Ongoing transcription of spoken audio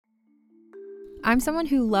I'm someone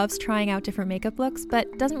who loves trying out different makeup looks,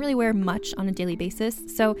 but doesn't really wear much on a daily basis,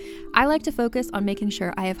 so I like to focus on making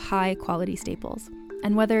sure I have high quality staples.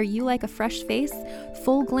 And whether you like a fresh face,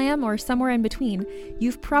 full glam, or somewhere in between,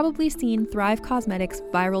 you've probably seen Thrive Cosmetics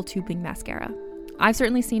Viral Tubing Mascara. I've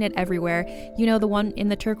certainly seen it everywhere. You know, the one in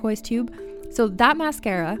the turquoise tube? So that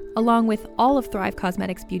mascara, along with all of Thrive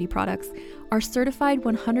Cosmetics beauty products, are certified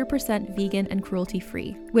 100% vegan and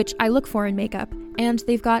cruelty-free, which I look for in makeup, and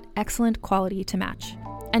they've got excellent quality to match.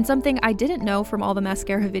 And something I didn't know from all the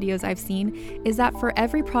mascara videos I've seen is that for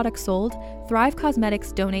every product sold, Thrive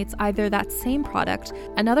Cosmetics donates either that same product,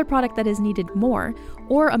 another product that is needed more,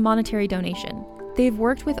 or a monetary donation. They've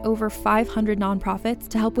worked with over 500 nonprofits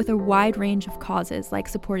to help with a wide range of causes like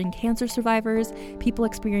supporting cancer survivors, people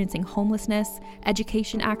experiencing homelessness,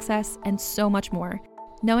 education access, and so much more.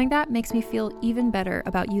 Knowing that makes me feel even better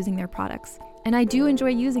about using their products. And I do enjoy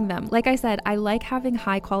using them. Like I said, I like having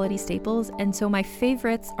high quality staples, and so my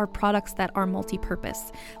favorites are products that are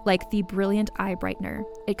multi-purpose, like the Brilliant Eye Brightener.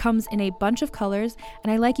 It comes in a bunch of colors,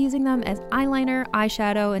 and I like using them as eyeliner,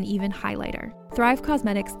 eyeshadow, and even highlighter. Thrive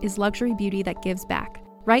Cosmetics is luxury beauty that gives back.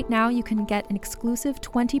 Right now, you can get an exclusive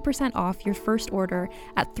 20% off your first order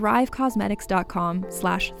at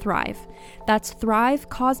thrivecosmetics.com/thrive. That's Thrive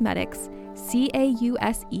Cosmetics,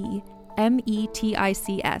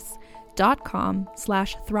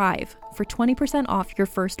 CAUSEMETICS.com/thrive for 20% off your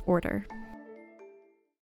first order.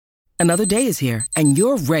 Another day is here, and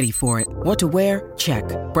you're ready for it. What to wear? Check.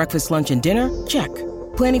 Breakfast, lunch, and dinner? Check.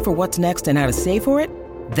 Planning for what's next and how to save for it?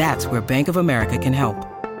 That's where Bank of America can help.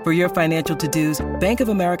 For your financial to-dos, Bank of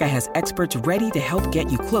America has experts ready to help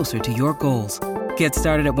get you closer to your goals. Get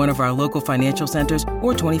started at one of our local financial centers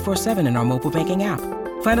or 24/7 in our mobile banking app.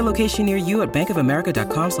 Find a location near you at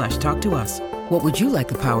bankofamerica.com/talktous. What would you like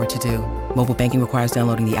the power to do? Mobile banking requires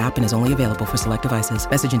downloading the app and is only available for select devices.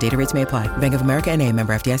 Message and data rates may apply. Bank of America N.A.,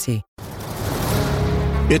 member FDIC.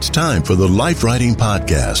 It's time for the Life Writing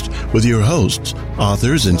Podcast with your hosts,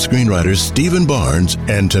 authors and screenwriters Stephen Barnes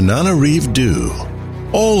and Tanana Reeve Dew.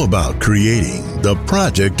 All about creating the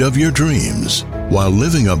project of your dreams while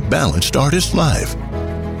living a balanced artist life.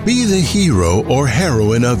 Be the hero or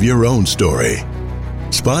heroine of your own story.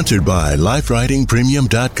 Sponsored by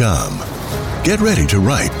LifeWritingPremium.com. Get ready to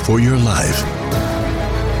write for your life.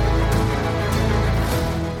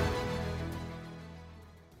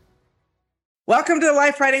 Welcome to the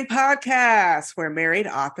Life Writing Podcast, where married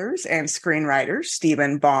authors and screenwriters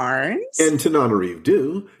Stephen Barnes and Tanana Reeve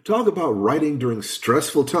Dew talk about writing during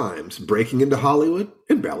stressful times, breaking into Hollywood,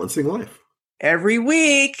 and balancing life. Every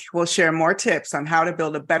week, we'll share more tips on how to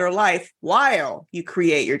build a better life while you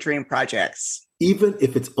create your dream projects. Even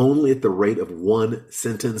if it's only at the rate of one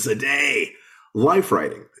sentence a day. Life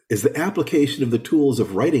writing is the application of the tools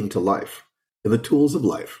of writing to life and the tools of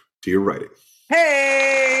life to your writing.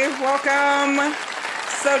 Hey, welcome.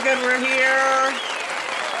 So good we're here.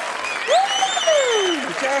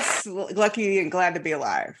 Woo! Just lucky and glad to be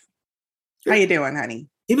alive. How you doing, honey?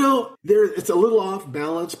 You know, it's a little off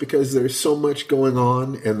balance because there's so much going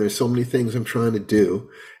on and there's so many things I'm trying to do.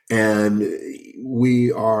 And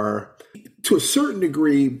we are, to a certain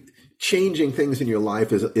degree, changing things in your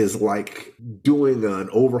life is like doing an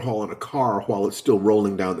overhaul on a car while it's still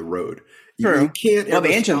rolling down the road. You can't ever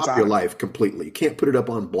stop your life completely. You can't put it up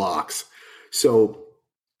on blocks. So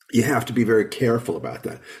you have to be very careful about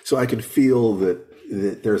that. So I can feel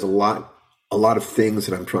that there's a lot of things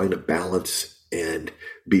that I'm trying to balance and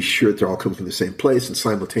be sure they're all coming from the same place. And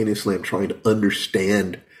simultaneously, I'm trying to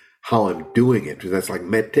understand how I'm doing it. Because that's like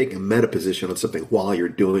taking a meta position on something while you're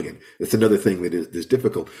doing it. That's another thing that is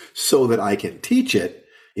difficult so that I can teach it.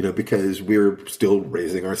 You know, because we're still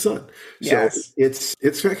raising our son. Yes. So it's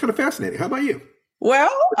kind of fascinating. How about you? Well,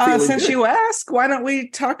 since you ask, why don't we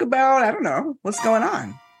talk about, I don't know, what's going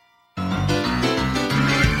on?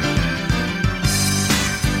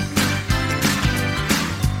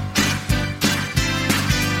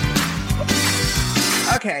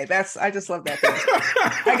 Okay, I just love that thing.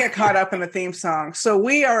 I get caught up in the theme song. So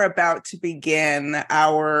we are about to begin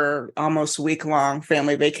our almost week-long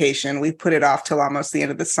family vacation. We put it off till almost the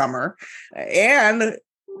end of the summer. And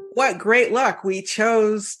what great luck. We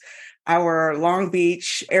chose our Long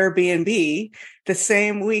Beach Airbnb the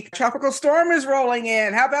same week tropical storm is rolling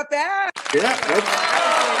in. How about that? Yeah.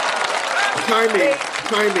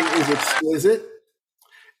 Timing is exquisite.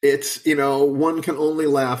 It's, one can only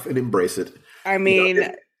laugh and embrace it. I mean,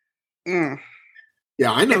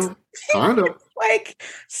 yeah, I know.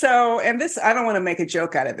 And this, I don't want to make a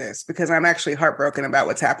joke out of this because I'm actually heartbroken about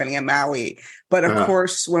what's happening in Maui. But of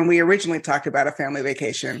course, when we originally talked about a family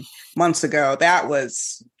vacation months ago, that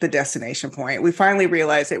was the destination point. We finally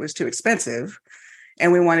realized it was too expensive.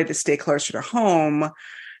 and we wanted to stay closer to home.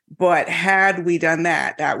 But had we done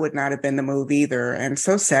that, that would not have been the move either. And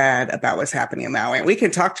so sad about what's happening in Maui. And we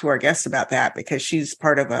can talk to our guest about that because she's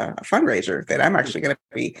part of a fundraiser that I'm actually going to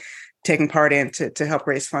be taking part in to help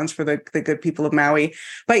raise funds for the good people of Maui.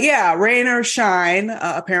 But yeah, rain or shine,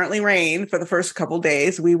 apparently rain for the first couple of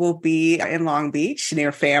days, we will be in Long Beach,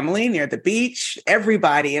 near family, near the beach,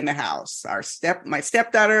 everybody in the house, my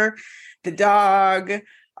stepdaughter, the dog,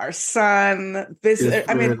 our son, visit.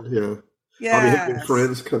 I'll be having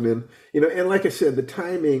friends come in, and like I said, the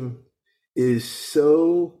timing is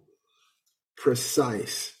so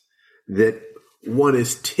precise that one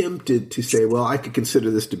is tempted to say, well, I could consider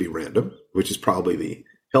this to be random, which is probably the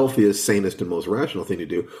healthiest, sanest, and most rational thing to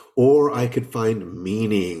do, or I could find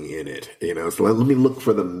meaning in it, so let me look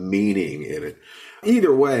for the meaning in it.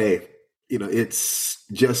 Either way, it's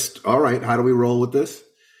just, all right, how do we roll with this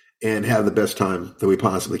and have the best time that we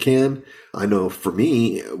possibly can? I know for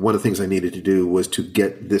me, one of the things I needed to do was to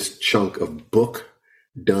get this chunk of book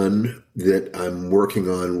done that I'm working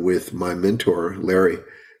on with my mentor, Larry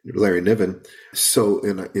Niven,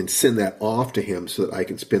 and send that off to him so that I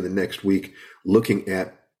can spend the next week working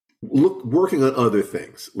on other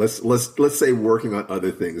things. Let's say working on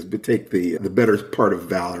other things, but take the better part of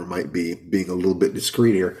valor might be being a little bit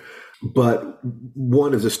discreet here. But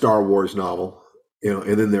one is a Star Wars novel, and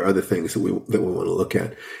then there are other things that we want to look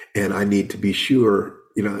at. And I need to be sure,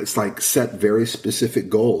 it's like set very specific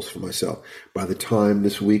goals for myself. By the time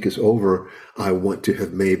this week is over, I want to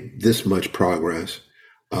have made this much progress.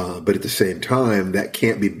 But at the same time, that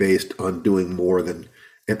can't be based on doing more than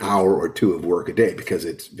an hour or two of work a day because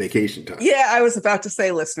it's vacation time. Yeah, I was about to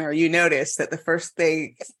say, listener, you noticed that the first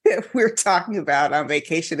thing that we're talking about on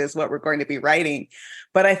vacation is what we're going to be writing.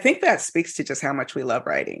 But I think that speaks to just how much we love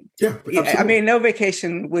writing. Yeah, absolutely. I mean, no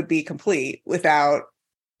vacation would be complete without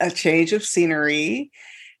a change of scenery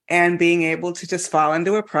and being able to just fall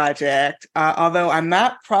into a project. Although I'm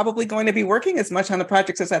not probably going to be working as much on the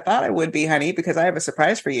projects as I thought I would be, honey, because I have a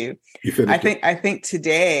surprise for you. I think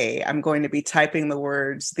today I'm going to be typing the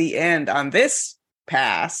words "the end" on this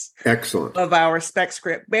pass. Excellent. Of our spec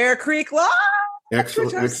script, Bear Creek Law.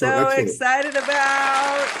 Excellent. Which I'm so excited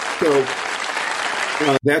about.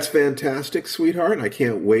 So that's fantastic, sweetheart. I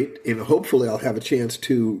can't wait. And hopefully I'll have a chance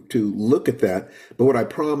to look at that. But what I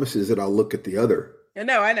promise is that I'll look at the other.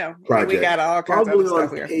 No, I know. Project. We got all kinds probably of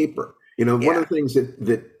stuff on here. Paper. One of the things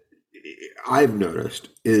that I've noticed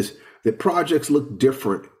is that projects look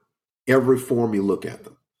different every form you look at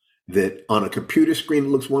them. That on a computer screen, it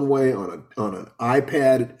looks one way. On an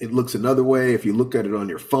iPad, it looks another way. If you look at it on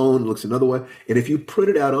your phone, it looks another way. And if you put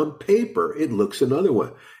it out on paper, it looks another way.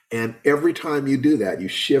 And every time you do that, you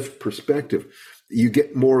shift perspective. You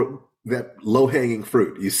get more that low-hanging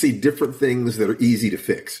fruit. You see different things that are easy to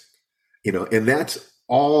fix. And that's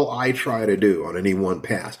all I try to do on any one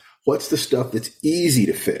pass. What's the stuff that's easy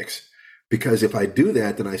to fix? Because if I do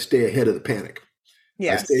that, then I stay ahead of the panic.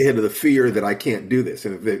 Yes. I stay ahead of the fear that I can't do this.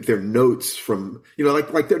 And if they're notes from,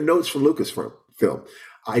 like they're notes from Lucasfilm.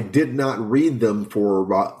 I did not read them for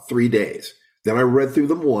about 3 days. Then I read through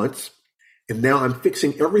them once. And now I'm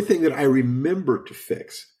fixing everything that I remember to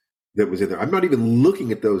fix that was in there. I'm not even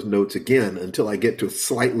looking at those notes again until I get to a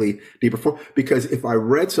slightly deeper form. Because if I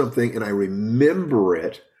read something and I remember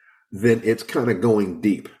it, then it's kind of going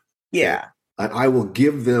deep. Yeah. And I will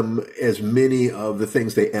give them as many of the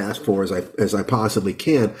things they ask for as I possibly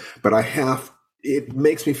can. But it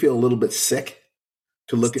makes me feel a little bit sick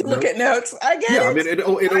to look at notes. I get it. Yeah, I mean, it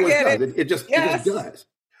always does. It just does.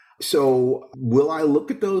 So will I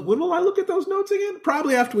look at those? When will I look at those notes again?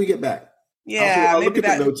 Probably after we get back. Yeah, I'll look at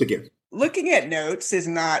the notes again. Looking at notes is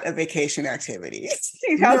not a vacation activity.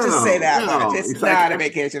 I'll just say that much. It's not a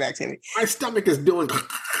vacation activity. My stomach is doing,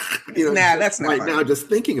 that's not right fun. now, just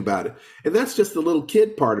thinking about it. And that's just the little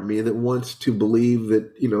kid part of me that wants to believe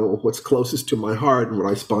that, what's closest to my heart and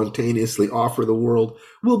what I spontaneously offer the world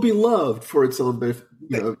will be loved for its own,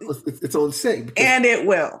 its own sake. And it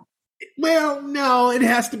will. Well, no, it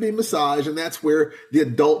has to be massage, and that's where the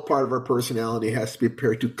adult part of our personality has to be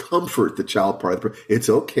prepared to comfort the child part of the person. It's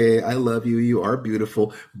okay, I love you, you are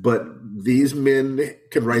beautiful, but these men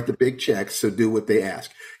can write the big checks, so do what they ask.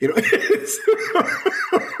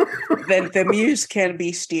 Then the muse can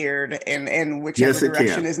be steered in whichever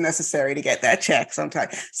direction is necessary to get that check sometime.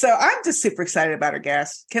 So I'm just super excited about our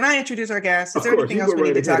guest. Can I introduce our guest? Is there anything else we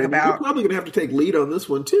need to talk about? You're probably going to have to take lead on this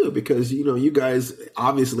one too, because you guys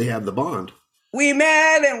obviously have the bond. We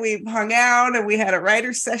met and we hung out and we had a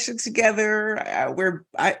writer's session together.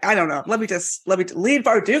 I don't know. Let me Leigh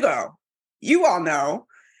Bardugo. You all know.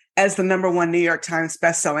 as the #1 New York Times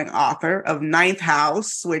bestselling author of Ninth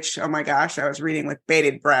House, which, oh my gosh, I was reading with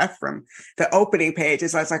bated breath from the opening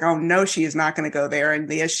pages. I was like, oh no, she is not going to go there.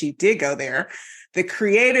 And yes, she did go there. The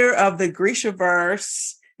creator of the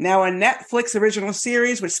Grishaverse, now a Netflix original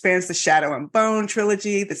series, which spans the Shadow and Bone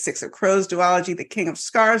trilogy, the Six of Crows duology, the King of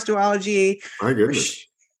Scars duology. My goodness.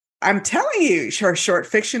 I'm telling you, her short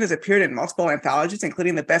fiction has appeared in multiple anthologies,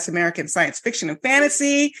 including the Best American Science Fiction and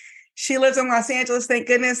Fantasy. She lives in Los Angeles, thank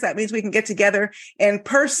goodness. That means we can get together in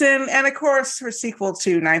person. And of course, her sequel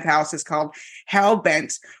to Ninth House is called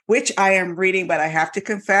Hellbent, which I am reading, but I have to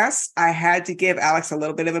confess, I had to give Alex a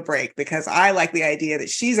little bit of a break because I like the idea that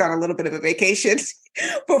she's on a little bit of a vacation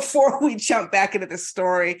before we jump back into the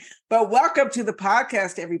story. But welcome to the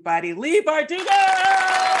podcast, everybody. Leigh Bardugo!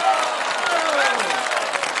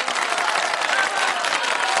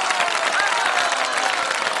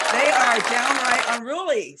 They are downright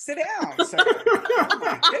unruly. Sit down, sir. Oh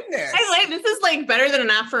my goodness. This is like better than an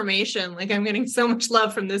affirmation. Like I'm getting so much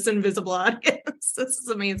love from this invisible audience. This is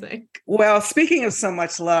amazing. Well, speaking of so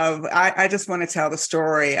much love, I just want to tell the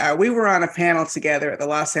story. We were on a panel together at the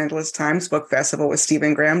Los Angeles Times Book Festival with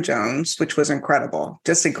Stephen Graham Jones, which was incredible.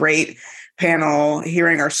 Just a great panel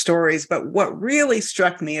hearing our stories. But what really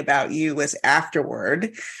struck me about you was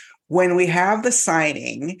afterward, when we have the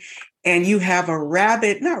signing, and you have a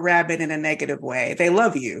not rabid in a negative way. They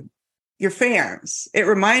love you, your fans. It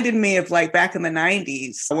reminded me of like back in the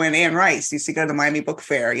 90s when Anne Rice used to go to the Miami Book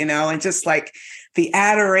Fair, and just like the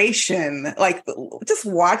adoration, like just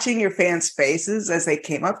watching your fans' faces as they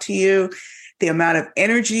came up to you, the amount of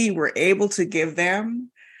energy you were able to give them.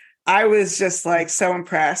 I was just like so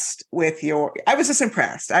impressed with I was just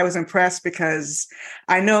impressed. I was impressed because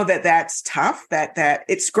I know that that's tough, that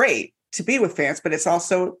it's great to be with fans, but it's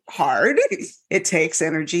also hard. It takes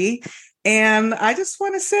energy. And I just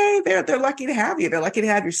want to say they're lucky to have you. They're lucky to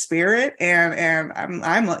have your spirit. And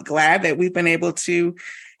I'm glad that we've been able to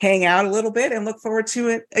hang out a little bit and look forward to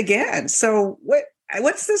it again. So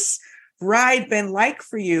what's this ride been like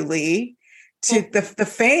for you, Leigh? To the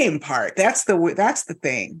fame part. That's the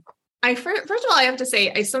thing. First of all, I have to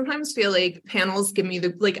say, I sometimes feel like panels give me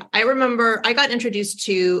I remember I got introduced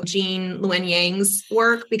to Jean Luen Yang's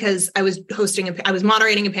work because I was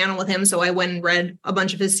moderating a panel with him. So I went and read a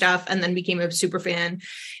bunch of his stuff and then became a super fan.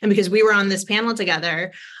 And because we were on this panel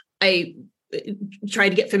together, I tried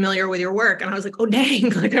to get familiar with your work. And I was like, oh, dang,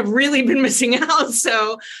 like I've really been missing out.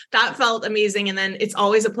 So that felt amazing. And then it's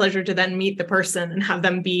always a pleasure to then meet the person and have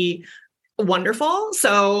them be wonderful.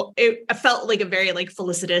 So it felt like a very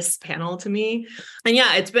felicitous panel to me. And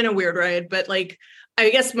yeah, it's been a weird ride, but I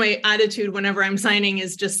guess my attitude whenever I'm signing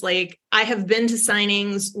is just I have been to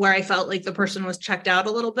signings where I felt like the person was checked out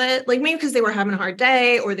a little bit, maybe because they were having a hard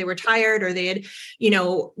day or they were tired or they had,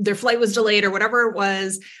 their flight was delayed or whatever it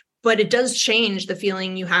was. But it does change the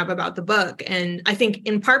feeling you have about the book. And I think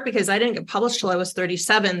in part because I didn't get published till I was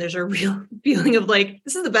 37, there's a real feeling of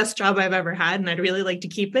this is the best job I've ever had. And I'd really like to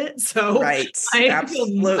keep it. So right. I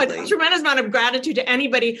feel a tremendous amount of gratitude to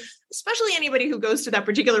anybody, especially anybody who goes to that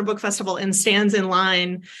particular book festival and stands in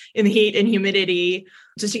line in the heat and humidity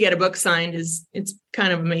just to get a book signed it's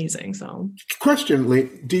kind of amazing. So question,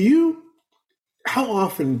 Leigh, how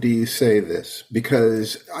often do you say this?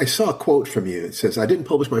 Because I saw a quote from you. It says, I didn't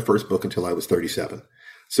publish my first book until I was 37.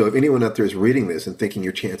 So if anyone out there is reading this and thinking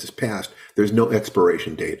your chance is past, there's no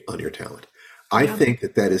expiration date on your talent. I think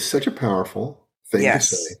that is such a powerful thing to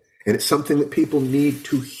say. And it's something that people need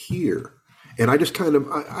to hear. And I just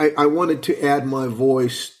I wanted to add my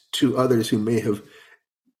voice to others who may have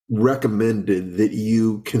recommended that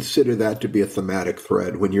you consider that to be a thematic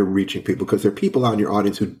thread when you're reaching people, because there are people out in your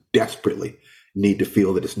audience who desperately need to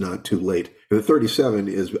feel that it's not too late. And the 37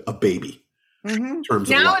 is a baby. Mm-hmm. In terms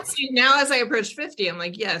of now as I approach 50, I'm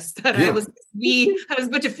like, yes, I was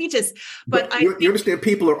but a fetus. But you understand,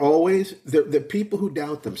 people are always the people who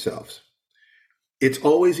doubt themselves. It's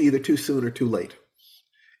always either too soon or too late.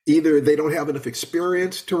 Either they don't have enough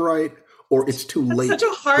experience to write, or it's too late. Such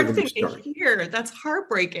a hard thing to hear. That's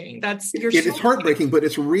heartbreaking. It's heartbreaking, but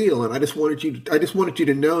it's real. And I just wanted you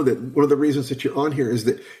to know that one of the reasons that you're on here is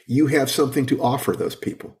that you have something to offer those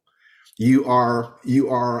people. You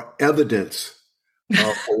are evidence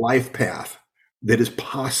of a life path that is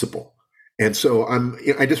possible. And so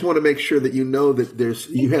I just want to make sure that you know that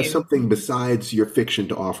you have something besides your fiction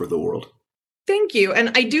to offer the world. Thank you.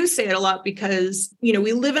 And I do say it a lot because,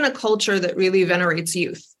 we live in a culture that really venerates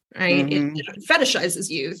youth. Right. Mm-hmm. It fetishizes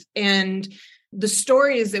youth. And the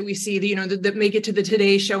stories that we see, that make it to the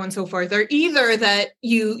Today Show and so forth are either that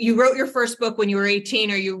you wrote your first book when you were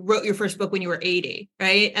 18 or you wrote your first book when you were 80.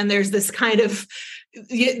 Right. And there's this kind of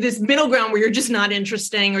this middle ground where you're just not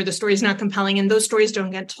interesting or the story's not compelling and those stories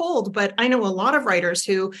don't get told. But I know a lot of writers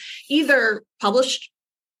who either published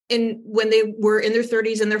when they were in their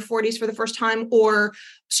 30s and their 40s for the first time, or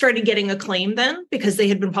started getting acclaim then because they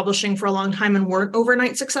had been publishing for a long time and weren't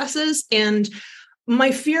overnight successes. And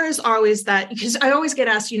my fear is always that, because I always get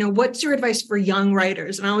asked, what's your advice for young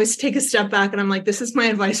writers? And I always take a step back and I'm like, this is my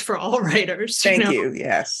advice for all writers. Thank you.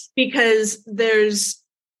 Yes. Because there's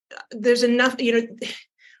enough,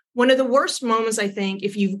 one of the worst moments, I think,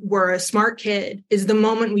 if you were a smart kid, is the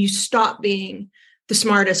moment when you stop being the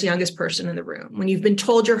smartest, youngest person in the room. When you've been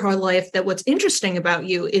told your whole life that what's interesting about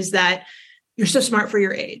you is that you're so smart for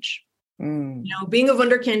your age. Being a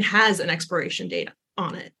wunderkind has an expiration date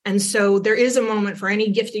on it. And so there is a moment for any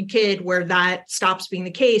gifted kid where that stops being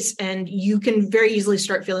the case. And you can very easily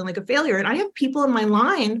start feeling like a failure. And I have people in my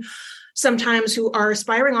line sometimes who are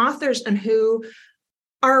aspiring authors and who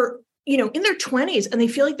are in their 20s and they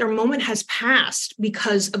feel like their moment has passed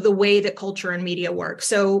because of the way that culture and media work.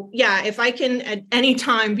 So yeah, if I can at any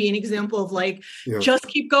time be an example of just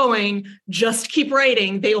keep going, just keep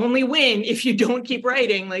writing. They only win if you don't keep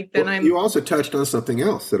writing. You also touched on something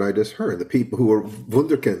else that I just heard, the people who were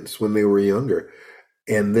wunderkinds when they were younger.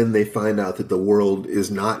 And then they find out that the world is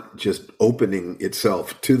not just opening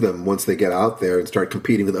itself to them once they get out there and start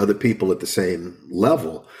competing with other people at the same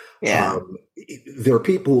level. Yeah. There are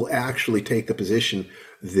people who actually take the position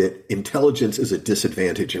that intelligence is a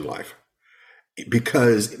disadvantage in life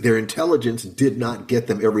because their intelligence did not get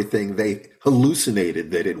them everything they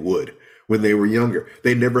hallucinated that it would when they were younger.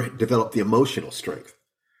 They never developed the emotional strength.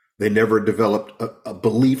 They never developed a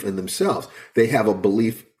belief in themselves. They have a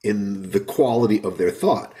belief in the quality of their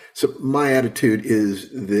thought. So my attitude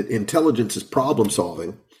is that intelligence is problem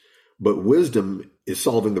solving, but wisdom is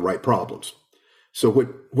solving the right problems. So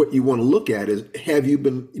what you want to look at is, have you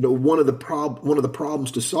been, one of the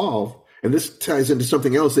problems to solve, and this ties into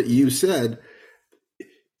something else that you said,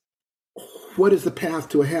 what is the path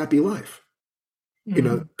to a happy life?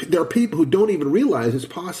 There are people who don't even realize it's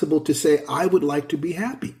possible to say, I would like to be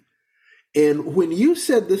happy. And when you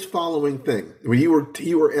said this following thing, when you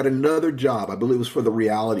were at another job, I believe it was for the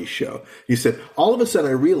reality show, you said, all of a sudden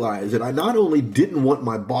I realized that I not only didn't want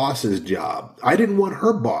my boss's job, I didn't want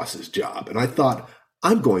her boss's job. And I thought,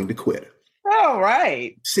 I'm going to quit. Oh,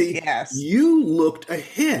 right. See, yes. You looked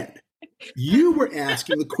ahead. You were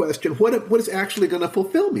asking the question, what is actually going to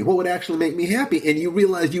fulfill me? What would actually make me happy? And you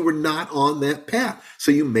realized you were not on that path. So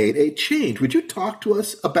you made a change. Would you talk to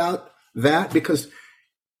us about that? Because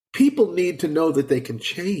people need to know that they can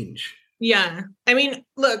change. Yeah. I mean,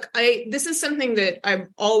 look, this is something that I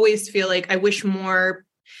always feel like I wish more,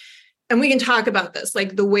 and we can talk about this,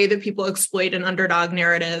 like the way that people exploit an underdog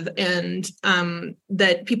narrative and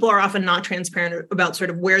that people are often not transparent about sort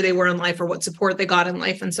of where they were in life or what support they got in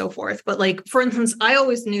life and so forth. But for instance, I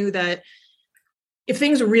always knew that if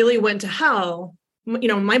things really went to hell,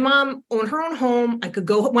 my mom owned her own home. I could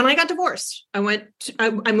go when I got divorced. I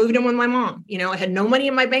moved in with my mom. I had no money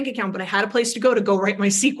in my bank account, but I had a place to go write my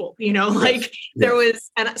sequel. There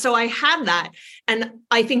was, and so I had that. And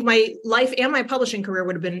I think my life and my publishing career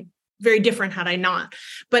would have been very different had I not.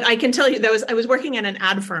 But I can tell you I was working at an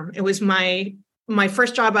ad firm. It was my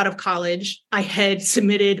first job out of college. I had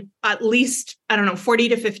submitted at least, 40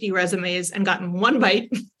 to 50 resumes and gotten one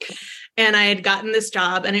bite. And I had gotten this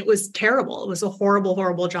job and it was terrible. It was a horrible,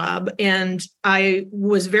 horrible job. And I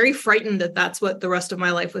was very frightened that that's what the rest of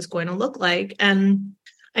my life was going to look like. And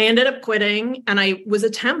I ended up quitting and I was a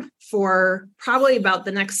temp for probably about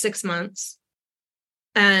the next 6 months.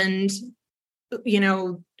 And,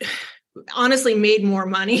 honestly made more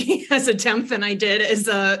money as a temp than I did as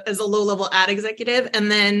a low-level ad executive.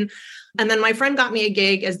 And then my friend got me a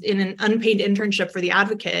gig in an unpaid internship for The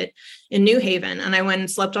Advocate in New Haven. And I went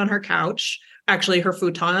and slept on her couch, actually her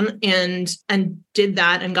futon, and did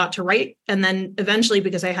that and got to write. And then eventually,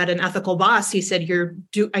 because I had an ethical boss, he said,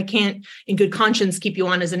 I can't in good conscience keep you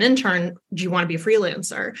on as an intern. Do you want to be a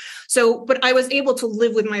freelancer? So, but I was able to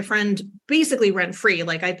live with my friend basically rent free.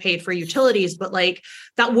 I paid for utilities, but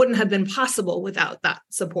that wouldn't have been possible without that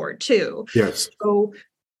support too. Yes. So,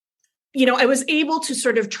 I was able to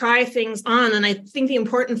sort of try things on. And I think the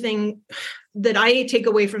important thing that I take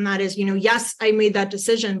away from that is, yes, I made that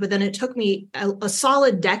decision, but then it took me a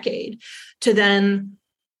solid decade to then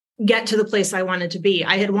get to the place I wanted to be.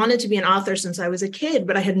 I had wanted to be an author since I was a kid,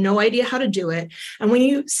 but I had no idea how to do it. And when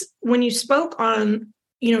you spoke on,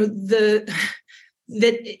 that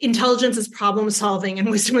intelligence is problem solving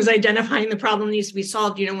and wisdom was identifying the problem that needs to be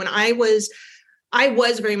solved. When I was I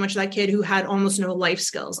was very much that kid who had almost no life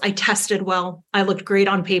skills. I tested well. I looked great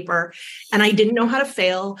on paper, and I didn't know how to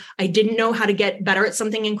fail. I didn't know how to get better at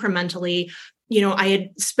something incrementally. I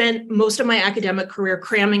had spent most of my academic career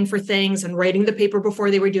cramming for things and writing the paper before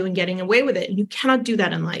they were due and getting away with it. And you cannot do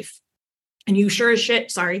that in life. And you sure as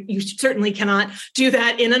shit, you certainly cannot do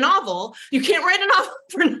that in a novel. You can't write a novel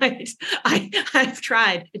overnight. I've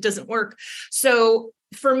tried. It doesn't work. So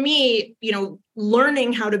for me,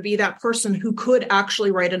 learning how to be that person who could actually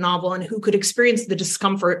write a novel and who could experience the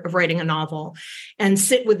discomfort of writing a novel and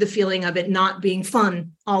sit with the feeling of it not being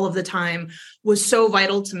fun all of the time was so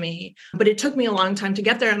vital to me. But it took me a long time to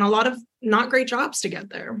get there and a lot of not great jobs to get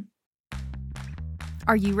there.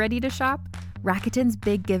 Are you ready to shop? Rakuten's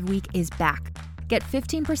Big Give Week is back. Get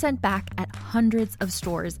 15% back at hundreds of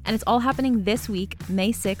stores, and it's all happening this week,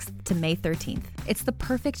 May 6th to May 13th. It's the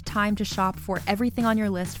perfect time to shop for everything on your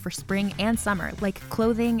list for spring and summer, like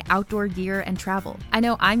clothing, outdoor gear, and travel. I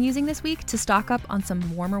know I'm using this week to stock up on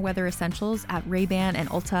some warmer weather essentials at Ray-Ban and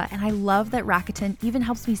Ulta, and I love that Rakuten even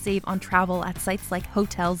helps me save on travel at sites like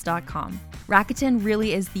Hotels.com. Rakuten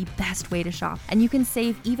really is the best way to shop, and you can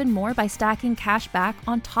save even more by stacking cash back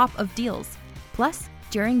on top of deals. Plus,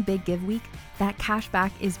 during Big Give Week, that cash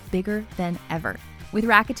back is bigger than ever. With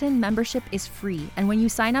Rakuten, membership is free, and when you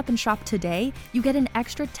sign up and shop today, you get an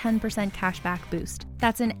extra 10% cash back boost.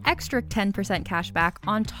 That's an extra 10% cash back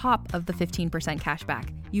on top of the 15% cash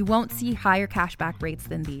back. You won't see higher cash back rates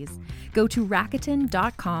than these. Go to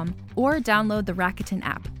Rakuten.com or download the Rakuten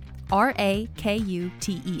app. Rakuten.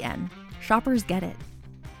 Shoppers get it.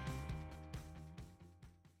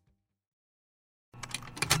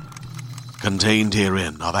 Contained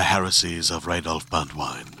herein are the heresies of Radolf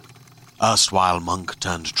Burntwine, erstwhile monk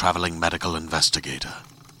turned traveling medical investigator.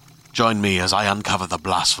 Join me as I uncover the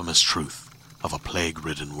blasphemous truth of a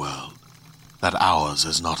plague-ridden world, that ours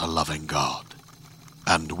is not a loving God,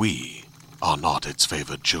 and we are not its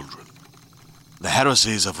favored children. The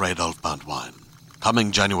heresies of Radolf Burntwine,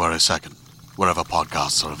 coming January 2nd, wherever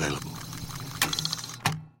podcasts are available.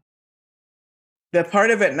 The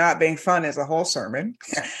part of it not being fun is a whole sermon.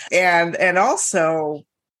 And also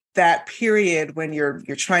that period when you're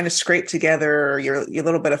trying to scrape together your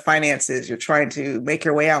little bit of finances, you're trying to make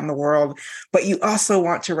your way out in the world, but you also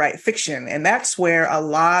want to write fiction. And that's where a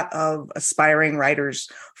lot of aspiring writers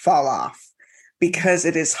fall off, because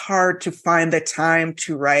it is hard to find the time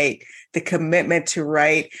to write, the commitment to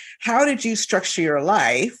write. How did you structure your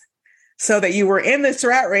life so that you were in this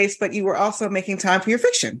rat race, but you were also making time for your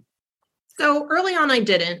fiction? So early on, I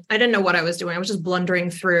didn't know what I was doing. I was just blundering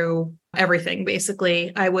through everything.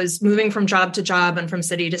 Basically, I was moving from job to job and from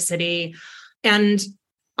city to city. And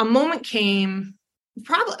a moment came,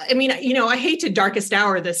 I hate to darkest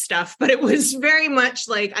hour this stuff, but it was very much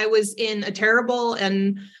like I was in a terrible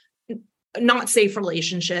and not safe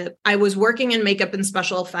relationship. I was working in makeup and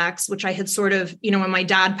special effects, which I had sort of, when my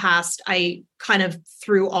dad passed, I kind of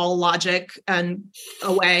threw all logic and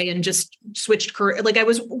away and just switched career. Like I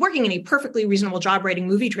was working in a perfectly reasonable job writing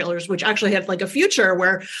movie trailers, which actually had like a future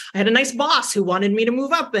where I had a nice boss who wanted me to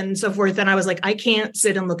move up and so forth. And I was like, I can't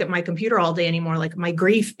sit and look at my computer all day anymore. Like my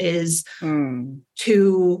grief is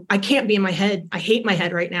I can't be in my head. I hate my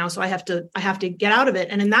head right now. So I have to get out of it.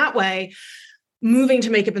 And in that way, moving to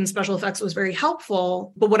makeup and special effects was very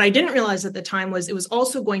helpful. But what I didn't realize at the time was it was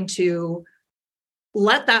also going to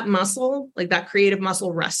let that muscle, like that creative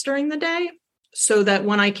muscle, rest during the day, so that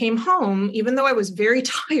when I came home, even though I was very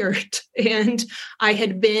tired and I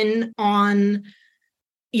had been on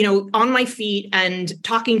my feet and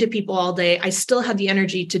talking to people all day, I still had the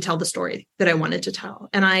energy to tell the story that I wanted to tell.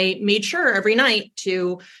 And I made sure every night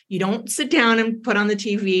you don't sit down and put on the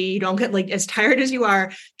TV. You don't get like as tired as you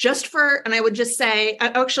are and I would just say,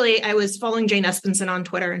 actually, I was following Jane Espenson on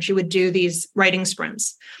Twitter and she would do these writing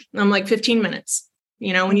sprints. And I'm like 15 minutes.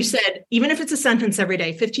 When you said, even if it's a sentence every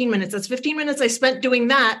day, 15 minutes, that's 15 minutes I spent doing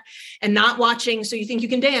that and not watching So You Think You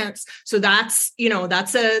Can Dance. So that's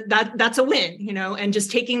a win, and just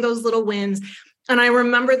taking those little wins. And I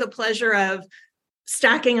remember the pleasure of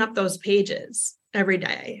stacking up those pages every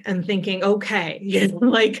day and thinking, okay,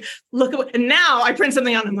 like, look at and now I print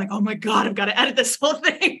something out and I'm like, oh my God, I've got to edit this whole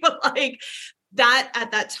thing. But like that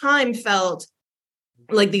at that time felt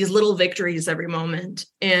like these little victories every moment.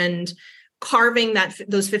 And carving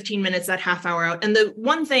those 15 minutes, that half hour out. And the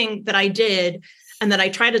one thing that I did and that I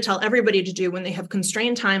try to tell everybody to do when they have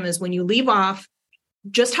constrained time is when you leave off,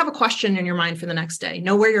 just have a question in your mind for the next day.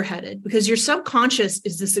 Know where you're headed, because your subconscious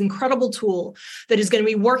is this incredible tool that is going to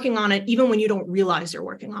be working on it even when you don't realize you're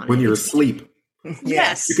working on it. When you're asleep.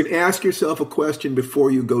 Yes. You can ask yourself a question before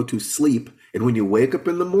you go to sleep. And when you wake up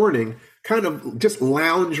in the morning, kind of just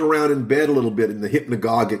lounge around in bed a little bit in the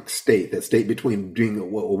hypnagogic state, that state between being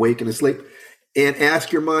awake and asleep, and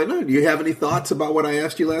ask your mind, oh, do you have any thoughts about what I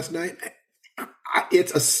asked you last night?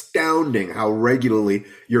 It's astounding how regularly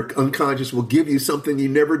your unconscious will give you something you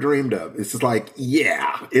never dreamed of. It's just like,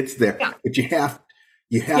 yeah, it's there. Yeah. But you have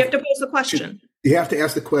to pose the question. You have to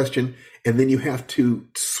ask the question, and then you have to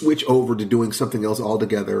switch over to doing something else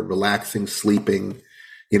altogether, relaxing, sleeping,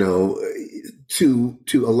 to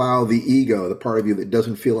allow the ego, the part of you that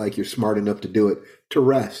doesn't feel like you're smart enough to do it, to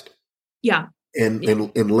rest. Yeah. And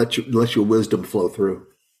let your wisdom flow through.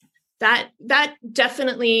 That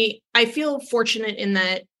definitely, I feel fortunate in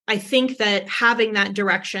that I think that having that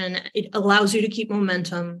direction, it allows you to keep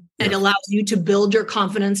momentum. Yeah. It allows you to build your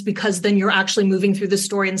confidence, because then you're actually moving through the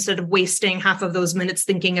story instead of wasting half of those minutes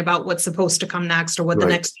thinking about what's supposed to come next or what the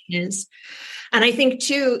next thing is. And I think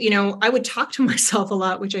too, I would talk to myself a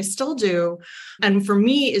lot, which I still do. And for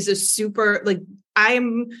me is a super,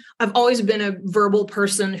 I've always been a verbal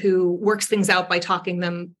person who works things out by talking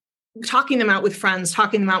them out with friends,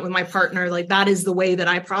 talking them out with my partner. Like, that is the way that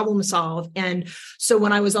I problem solve. And so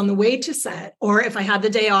when I was on the way to set, or if I had the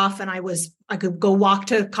day off and I could go walk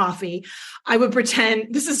to coffee, I would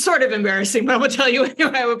pretend, this is sort of embarrassing, but I'm gonna tell you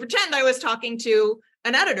anyway, I would pretend I was talking to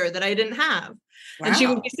an editor that I didn't have. Wow. And she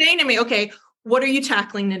would be saying to me, okay, what are you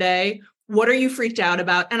tackling today? What are you freaked out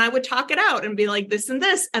about? And I would talk it out and be like, this and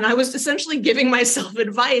this. And I was essentially giving myself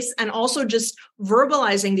advice and also just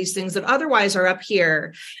verbalizing these things that otherwise are up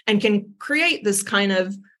here and can create this kind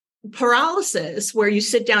of paralysis where you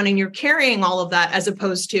sit down and you're carrying all of that, as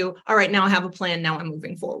opposed to, all right, now I have a plan. Now I'm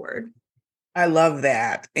moving forward. I love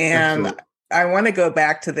that. And absolutely. I want to go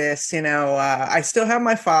back to this. I still have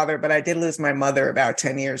my father, but I did lose my mother about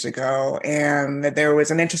 10 years ago. And there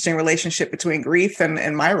was an interesting relationship between grief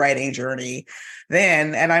and my writing journey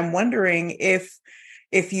then. And I'm wondering if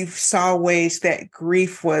you saw ways that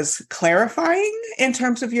grief was clarifying in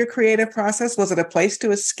terms of your creative process. Was it a place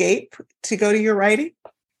to escape to go to your writing?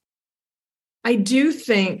 I do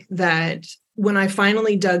think that when I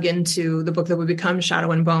finally dug into the book that would become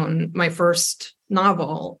Shadow and Bone, my first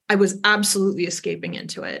novel, I was absolutely escaping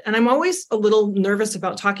into it. And I'm always a little nervous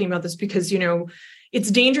about talking about this because,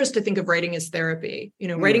 it's dangerous to think of writing as therapy.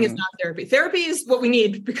 Writing is not therapy. Therapy is what we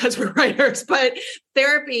need because we're writers, but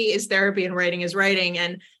therapy is therapy and writing is writing.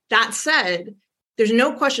 And that said, there's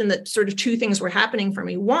no question that sort of two things were happening for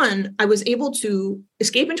me. One, I was able to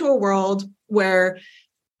escape into a world where,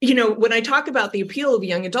 when I talk about the appeal of a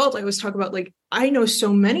young adult, I always talk about, I know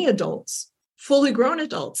so many adults, fully grown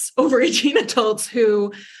adults, over 18 adults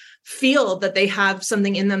who feel that they have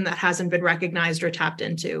something in them that hasn't been recognized or tapped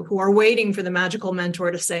into, who are waiting for the magical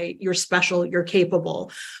mentor to say, you're special, you're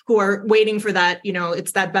capable, who are waiting for that,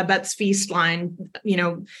 it's that Babette's Feast line,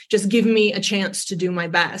 just give me a chance to do my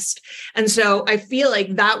best. And so I feel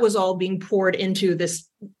like that was all being poured into this,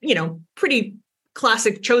 pretty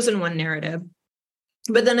classic chosen one narrative.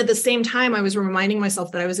 But then at the same time, I was reminding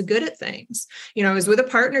myself that I was good at things. I was with a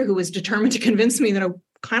partner who was determined to convince me that I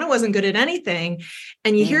kind of wasn't good at anything.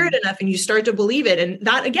 And you hear it enough and you start to believe it. And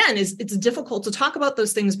that, again, it's difficult to talk about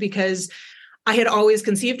those things because I had always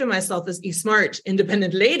conceived of myself as a smart,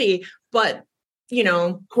 independent lady. But,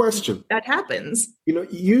 question that happens.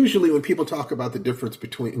 Usually when people talk about the difference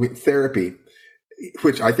between therapy,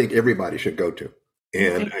 which I think everybody should go to,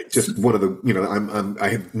 and just one of the, I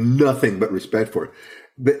have nothing but respect for it,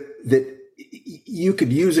 but that you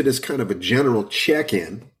could use it as kind of a general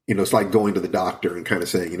check-in. It's like going to the doctor and kind of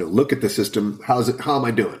saying, look at the system. How am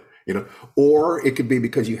I doing? Or it could be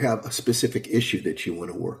because you have a specific issue that you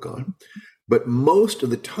want to work on. But most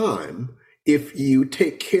of the time, if you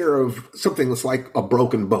take care of something that's like a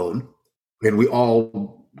broken bone, and we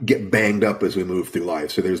all get banged up as we move through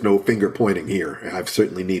life, so there's no finger pointing here. I've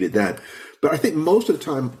certainly needed that. But I think most of the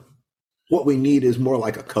time, what we need is more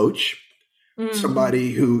like a coach,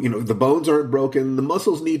 somebody who, the bones aren't broken, the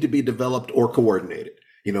muscles need to be developed or coordinated,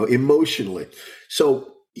 emotionally.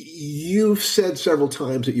 So you've said several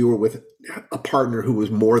times that you were with a partner who was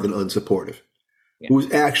more than unsupportive, who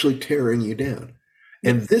was actually tearing you down.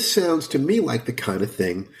 And this sounds to me like the kind of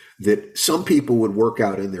thing that some people would work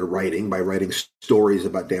out in their writing by writing stories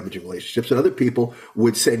about damaging relationships. And other people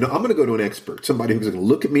would say, no, I'm going to go to an expert, somebody who's going to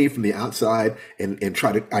look at me from the outside and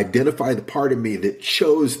try to identify the part of me that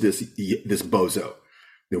chose this bozo.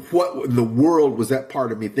 What in the world was that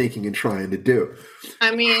part of me thinking and trying to do?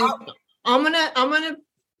 I mean, I'm gonna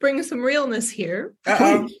bring some realness here.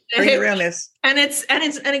 Bring the realness. And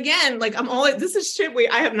again, this is shit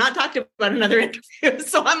I have not talked about in another interview.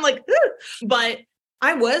 So I'm like, but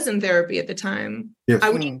I was in therapy at the time. Yes. I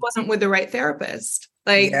wasn't with the right therapist.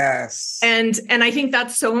 Like, yes. And I think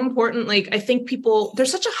that's so important. Like, I think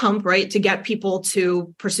there's such a hump, right, to get people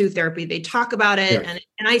to pursue therapy. They talk about it. Yes.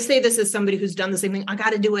 And I say this as somebody who's done the same thing. I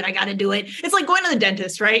got to do it. I got to do it. It's like going to the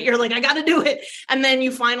dentist, right? You're like, I got to do it. And then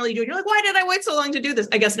you finally do it. You're like, why did I wait so long to do this?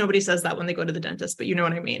 I guess nobody says that when they go to the dentist, but you know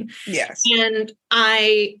what I mean? Yes. And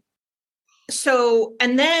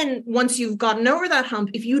and then once you've gotten over that hump,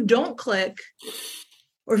 if you don't click,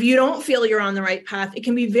 or if you don't feel you're on the right path, it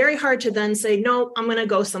can be very hard to then say, no, I'm going to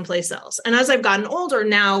go someplace else. And as I've gotten older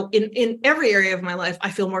now, in every area of my life,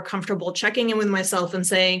 I feel more comfortable checking in with myself and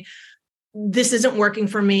saying, this isn't working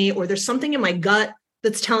for me, or there's something in my gut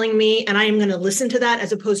that's telling me, and I am going to listen to that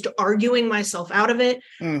as opposed to arguing myself out of it.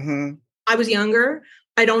 Mm-hmm. I was younger.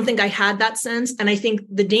 I don't think I had that sense. And I think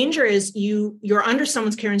the danger is you're under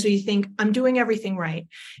someone's care. And so you think, I'm doing everything right.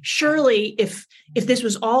 Surely if this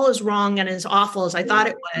was all as wrong and as awful as I thought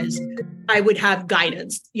it was, I would have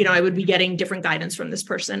guidance. I would be getting different guidance from this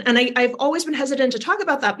person. And I've always been hesitant to talk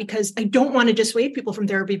about that because I don't want to dissuade people from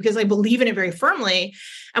therapy because I believe in it very firmly.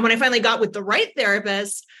 And when I finally got with the right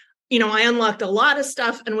therapist, I unlocked a lot of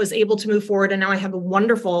stuff and was able to move forward. And now I have a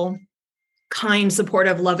wonderful, kind,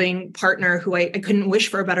 supportive, loving partner who I couldn't wish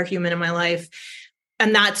for a better human in my life.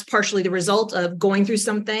 And that's partially the result of going through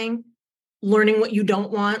something, learning what you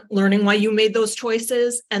don't want, learning why you made those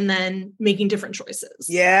choices, and then making different choices.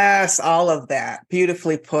 Yes, all of that.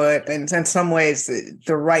 Beautifully put. And in some ways,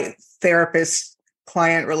 the right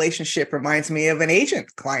therapist-client relationship reminds me of an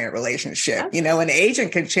agent-client relationship. Yes. An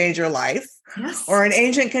agent can change your life. Yes. Or an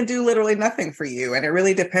agent can do literally nothing for you. And it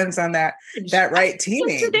really depends on that right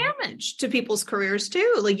teaming. It's damage to people's careers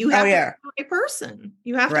too. Like you have to find the right person.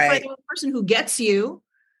 You have to find the person who gets you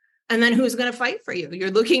and then who's going to fight for you.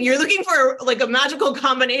 You're looking for like a magical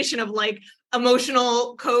combination of like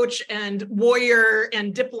emotional coach and warrior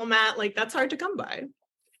and diplomat. Like that's hard to come by.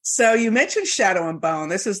 So you mentioned Shadow and Bone.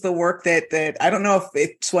 This is the work that I don't know if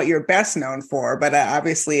it's what you're best known for, but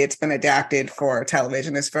obviously it's been adapted for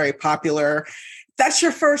television. It's very popular. That's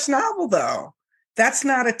your first novel, though. That's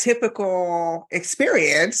not a typical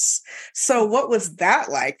experience. So what was that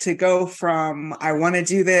like to go from, I want to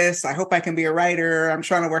do this, I hope I can be a writer, I'm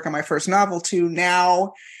trying to work on my first novel, to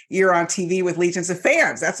now you're on TV with legions of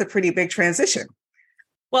fans? That's a pretty big transition.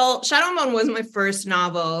 Well, Shadow and Bone was my first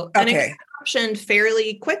novel. And it got optioned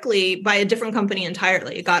fairly quickly by a different company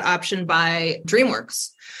entirely. It got optioned by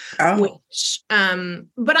DreamWorks.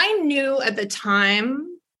 But I knew at the time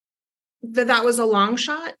that was a long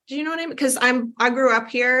shot. Do you know what I mean? Because I grew up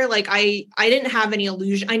here. Like I didn't have any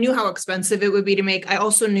illusion. I knew how expensive it would be to make. I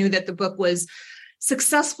also knew that the book was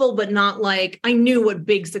successful, but not like, I knew what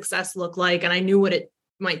big success looked like, and I knew what it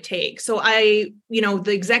might take. So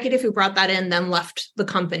the executive who brought that in then left the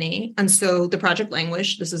company. And so the project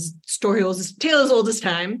languished. This is tale as old as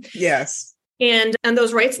time. Yes. And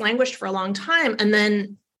those rights languished for a long time. And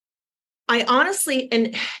then and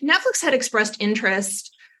Netflix had expressed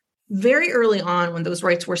interest very early on when those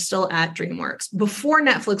rights were still at DreamWorks, before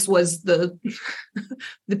Netflix was the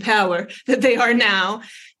power that they are now.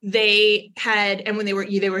 They had, and when they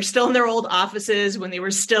were still in their old offices, when they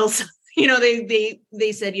were still,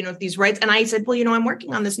 they said, if these rights, and I said, well, I'm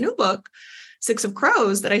working on this new book, Six of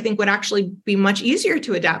Crows, that I think would actually be much easier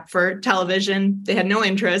to adapt for television. They had no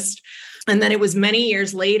interest. And then it was many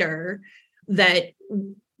years later that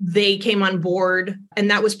they came on board. And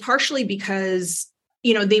that was partially because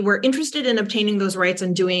they were interested in obtaining those rights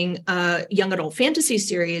and doing a young adult fantasy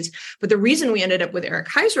series. But the reason we ended up with Eric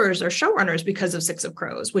Heiser as our showrunner is because of Six of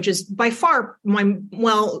Crows, which is by far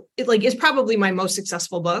is probably my most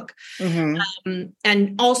successful book. Mm-hmm.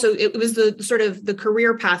 And also it was the sort of the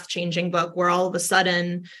career path changing book where all of a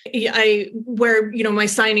sudden my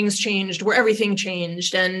signings changed, where everything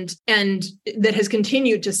changed, and that has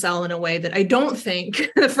continued to sell in a way that I don't think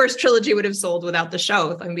the first trilogy would have sold without the show,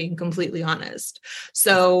 if I'm being completely honest.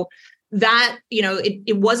 So that,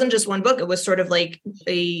 it wasn't just one book. It was sort of like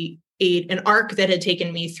an arc that had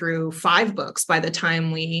taken me through 5 books by the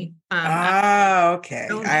time we. Okay.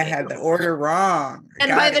 I had the order wrong.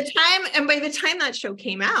 By the time that show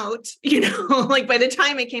came out, by the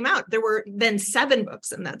time it came out, there were then 7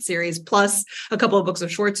 books in that series, plus a couple of books of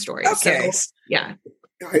short stories. Okay. So, yeah.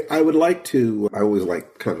 I always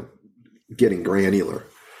like kind of getting granular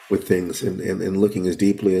with things and looking as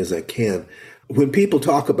deeply as I can. When people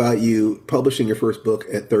talk about you publishing your first book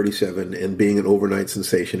at 37 and being an overnight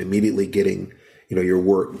sensation, immediately getting, your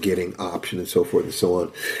work getting optioned and so forth and so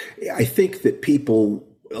on, I think that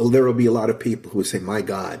there will be a lot of people who would say, my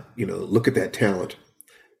God, look at that talent,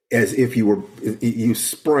 as if you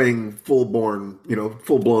sprang full blown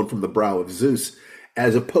from the brow of Zeus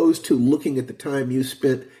as opposed to looking at the time you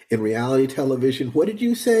spent in reality television. What did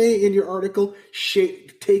you say in your article?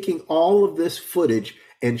 Taking all of this footage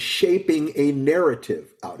and shaping a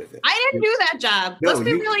narrative out of it. I didn't do that job. No, Let's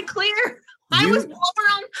be really clear. I was lower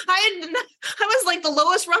on. I was like the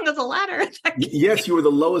lowest rung of the ladder. Yes, you were the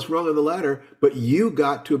lowest rung of the ladder, but you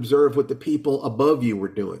got to observe what the people above you were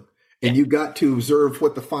doing. And you got to observe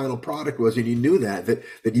what the final product was. And you knew that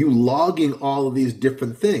you logging all of these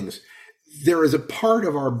different things. There is a part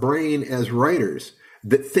of our brain as writers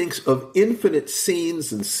that thinks of infinite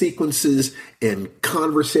scenes and sequences and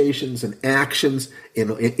conversations and actions and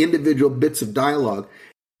individual bits of dialogue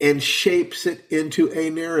and shapes it into a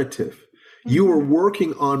narrative. You were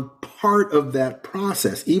working on part of that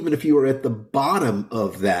process. Even if you were at the bottom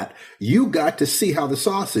of that, you got to see how the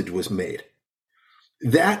sausage was made.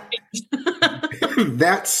 That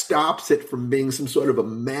stops it from being some sort of a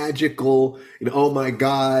magical, oh my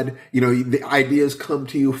God, the ideas come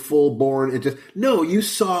to you full born. No, you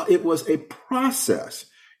saw it was a process.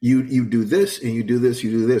 You do this and you do this, you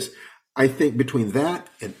do this. I think between that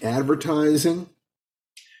and advertising,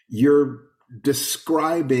 you're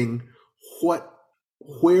describing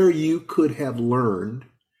where you could have learned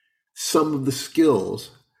some of the skills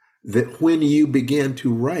that when you began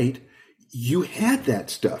to write, you had that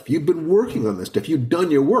stuff. You've been working on this stuff. You've done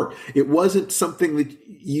your work. It wasn't something that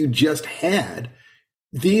you just had.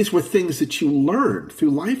 These were things that you learned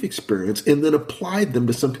through life experience and then applied them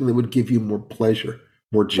to something that would give you more pleasure,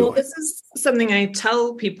 more joy. Well, this is something I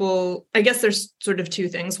tell people. I guess there's sort of two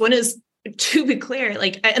things. One is to be clear,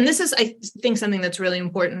 and this is, I think, something that's really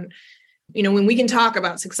important. When we can talk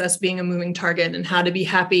about success being a moving target and how to be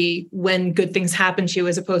happy when good things happen to you,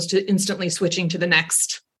 as opposed to instantly switching to the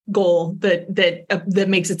next goal that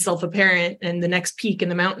makes itself apparent and the next peak in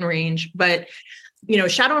the mountain range. But,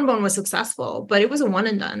 Shadow and Bone was successful, but it was a one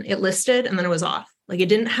and done. It listed and then it was off. It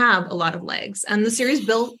didn't have a lot of legs. And the series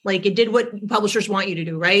built, it did what publishers want you to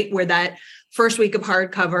do, right? Where that first week of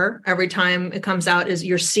hardcover, every time it comes out, is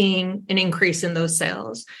you're seeing an increase in those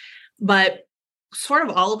sales. But sort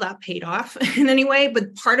of all of that paid off in any way.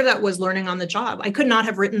 But part of that was learning on the job. I could not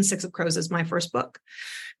have written Six of Crows as my first book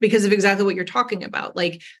because of exactly what you're talking about.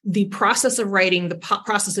 The process of writing, the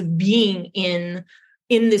process of being in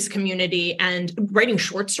this community and writing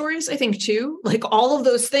short stories, I think too, all of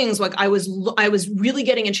those things, I was really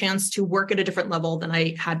getting a chance to work at a different level than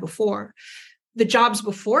I had before. The jobs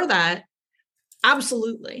before that,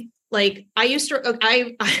 absolutely. I used to,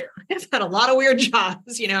 I've had a lot of weird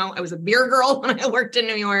jobs. I was a beer girl when I worked in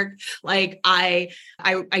New York. I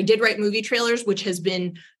did write movie trailers, which has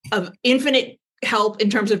been of infinite help in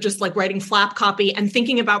terms of just writing flap copy and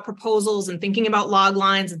thinking about proposals and thinking about log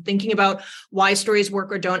lines and thinking about why stories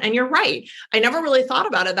work or don't. And you're right. I never really thought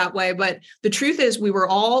about it that way. But the truth is we were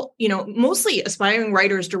all, mostly aspiring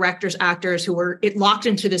writers, directors, actors who were locked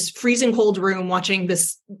into this freezing cold room watching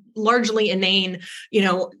this largely inane,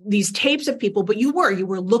 these tapes of people. But you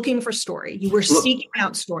were looking for story. You were seeking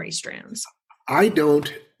out story strands. I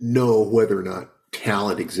don't know whether or not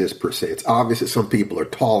talent exists per se. It's obvious that some people are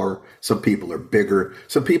taller, some people are bigger,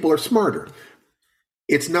 some people are smarter.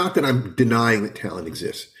 It's not that I'm denying that talent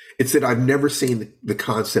exists. It's that I've never seen the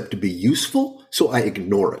concept to be useful, so I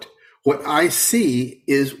ignore it. What I see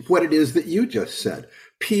is what it is that you just said.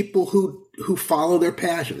 People who follow their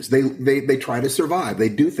passions. They try to survive. They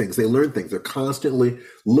do things. They learn things. They're constantly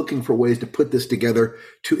looking for ways to put this together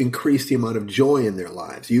to increase the amount of joy in their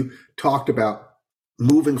lives. You talked about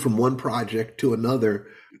moving from one project to another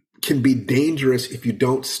can be dangerous if you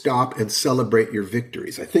don't stop and celebrate your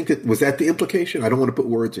victories. I think was that the implication? I don't want to put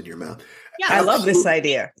words in your mouth. Yeah, I love this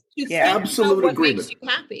idea. Yeah, absolute what agreement. Makes you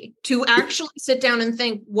happy to actually sit down and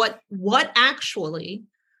think what actually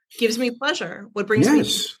gives me pleasure, what brings me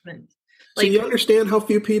excitement. So you understand how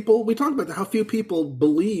few people, we talked about that, how few people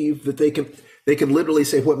believe that they can literally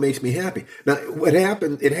say what makes me happy. Now, it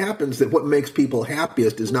happens that what makes people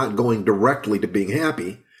happiest is not going directly to being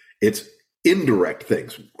happy. It's indirect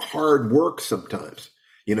things, hard work sometimes,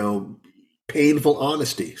 painful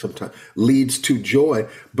honesty sometimes leads to joy.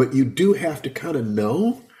 But you do have to kind of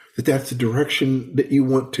know that that's the direction that you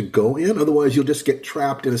want to go in. Otherwise, you'll just get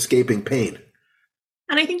trapped in escaping pain.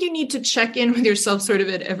 And I think you need to check in with yourself sort of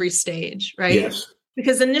at every stage, right? Yes.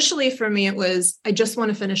 Because initially for me, it was, I just want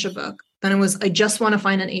to finish a book. Then it was, I just want to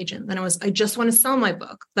find an agent. Then it was, I just want to sell my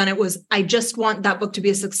book. Then it was, I just want that book to be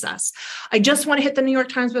a success. I just want to hit the New York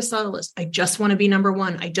Times bestseller list. I just want to be number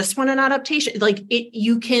one. I just want an adaptation.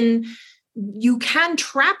 You can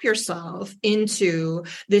trap yourself into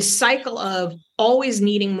this cycle of always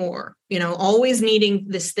needing more, always needing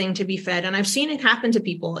this thing to be fed. And I've seen it happen to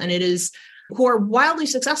people, and it is who are wildly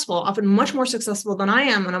successful, often much more successful than I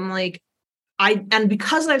am. And I'm like, and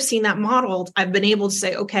because I've seen that modeled, I've been able to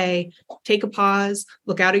say, okay, take a pause,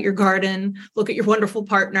 look out at your garden, look at your wonderful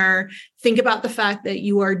partner, think about the fact that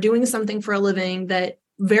you are doing something for a living that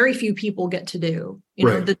very few people get to do. You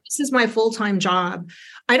know, that this is my full-time job.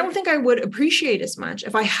 I don't think I would appreciate as much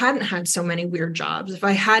if I hadn't had so many weird jobs. If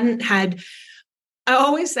I hadn't had, I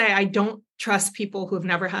always say, I don't trust people who have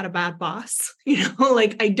never had a bad boss. You know,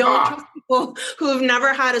 like I don't trust people who have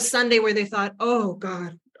never had a Sunday where they thought, oh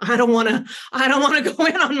God, I don't want to go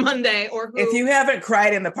in on Monday. Or if you haven't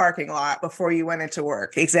cried in the parking lot before you went into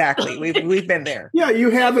work. Exactly. We've been there. Yeah, you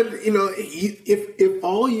haven't, you know, if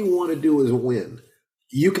all you want to do is win,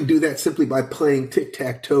 you can do that simply by playing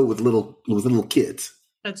tic-tac-toe with little kids.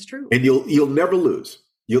 That's true. And you'll never lose.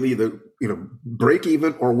 You'll either, you know, break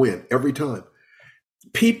even or win every time.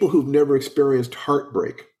 People who've never experienced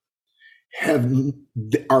heartbreak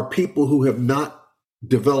are people who have not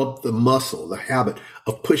developed the muscle, the habit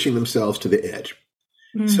of pushing themselves to the edge.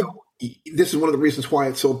 So this is one of the reasons why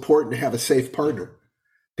it's so important to have a safe partner,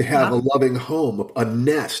 to have a loving home, a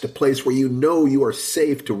nest, a place where you know you are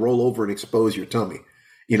safe to roll over and expose your tummy.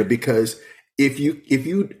 You know, because if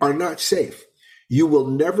you are not safe, you will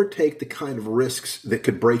never take the kind of risks that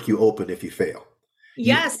could break you open if you fail.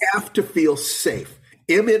 Yes. You have to feel safe.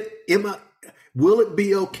 Emma, will it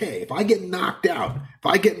be okay if I get knocked out, if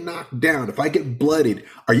I get knocked down, if I get bloodied?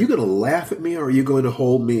 Are you going to laugh at me, or are you going to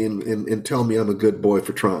hold me and tell me I'm a good boy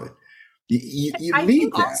for trying? You I need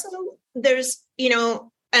think that. also there's, you know,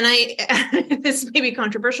 and this may be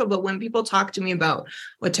controversial, but when people talk to me about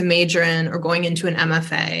what to major in or going into an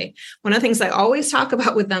MFA, one of the things I always talk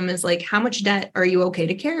about with them is like, how much debt are you okay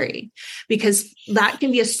to carry? Because that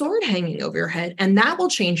can be a sword hanging over your head, and that will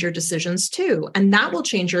change your decisions too. And that will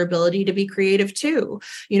change your ability to be creative too.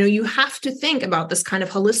 You know, you have to think about this kind of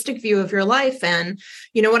holistic view of your life. And,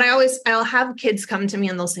 you know, I'll have kids come to me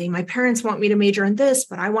and they'll say, my parents want me to major in this,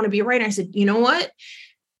 but I want to be a writer. I said, you know what?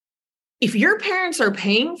 If your parents are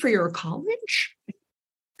paying for your college,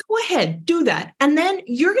 go ahead, do that. And then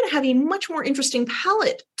you're going to have a much more interesting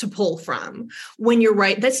palette to pull from when you're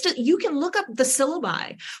writing. You can look up the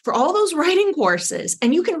syllabi for all those writing courses,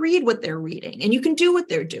 and you can read what they're reading, and you can do what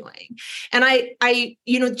they're doing. And I,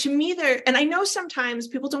 you know, to me and I know sometimes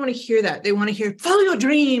people don't want to hear that. They want to hear, follow your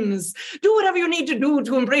dreams, do whatever you need to do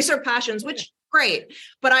to embrace your passions, which great.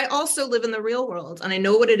 But I also live in the real world, and I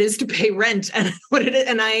know what it is to pay rent and what it is.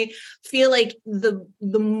 And I feel like the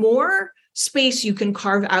more space you can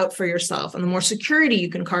carve out for yourself and the more security you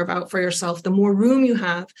can carve out for yourself, the more room you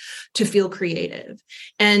have to feel creative.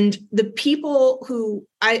 And the people who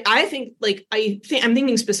I'm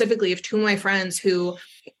thinking specifically of two of my friends who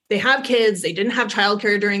they have kids, they didn't have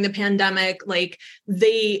childcare during the pandemic. Like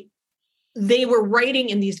they were writing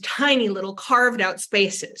in these tiny little carved out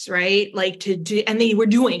spaces, right? Like and they were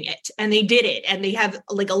doing it, and they did it. And they have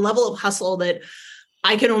like a level of hustle that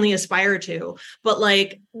I can only aspire to, but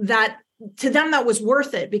like that, to them, that was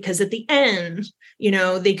worth it, because at the end, you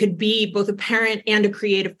know, they could be both a parent and a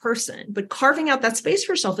creative person, but carving out that space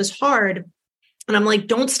for yourself is hard. And I'm like,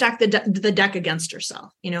 don't stack the deck against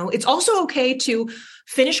yourself. You know, it's also okay to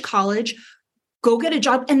finish college, go get a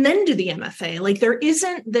job, and then do the MFA. Like there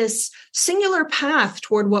isn't this singular path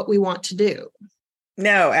toward what we want to do.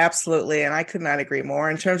 No, absolutely. And I could not agree more.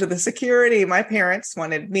 In terms of the security, my parents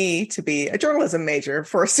wanted me to be a journalism major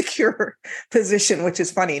for a secure position, which is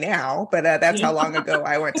funny now, but that's how long ago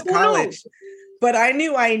I went to college. But I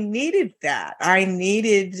knew I needed that. I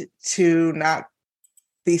needed to not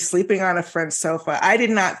be sleeping on a friend's sofa. I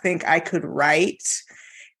did not think I could write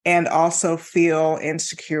and also feel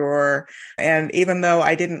insecure. And even though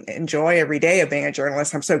I didn't enjoy every day of being a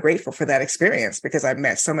journalist, I'm so grateful for that experience, because I've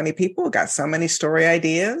met so many people, got so many story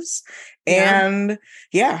ideas. And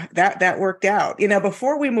that worked out. You know,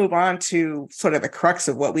 before we move on to sort of the crux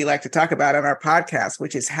of what we like to talk about on our podcast,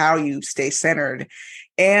 which is how you stay centered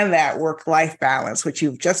and that work-life balance, which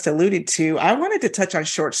you've just alluded to, I wanted to touch on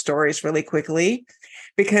short stories really quickly.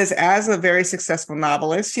 Because as a very successful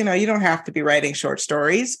novelist, you know, you don't have to be writing short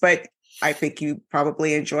stories, but I think you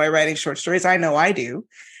probably enjoy writing short stories. I know I do.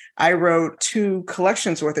 I wrote 2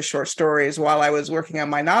 collections worth of short stories while I was working on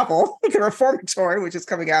my novel, The Reformatory, which is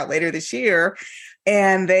coming out later this year.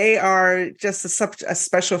 And they are just a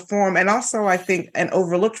special form, and also, I think, an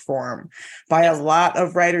overlooked form by a lot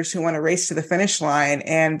of writers who want to race to the finish line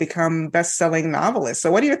and become best-selling novelists.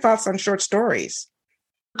 So what are your thoughts on short stories?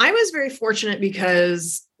 I was very fortunate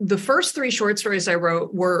because the first 3 short stories I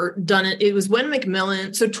wrote were done. It was when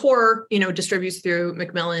Macmillan, so Tor, distributes through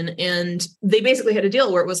Macmillan, and they basically had a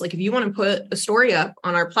deal where it was like, if you want to put a story up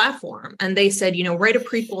on our platform, and they said, write a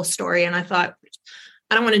prequel story. And I thought,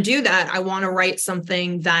 I don't want to do that. I want to write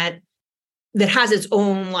something that has its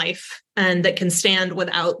own life and that can stand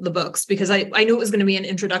without the books, because I knew it was going to be an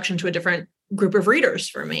introduction to a different group of readers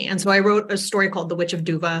for me. And so I wrote a story called The Witch of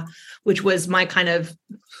Duva, which was my kind of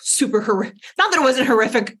super horrific, not that it wasn't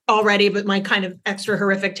horrific already, but my kind of extra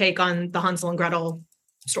horrific take on the Hansel and Gretel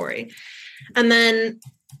story. And then,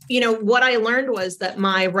 what I learned was that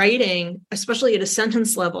my writing, especially at a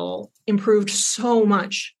sentence level, improved so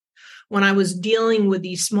much when I was dealing with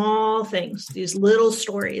these small things, these little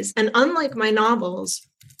stories. And unlike my novels,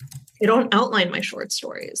 I don't outline my short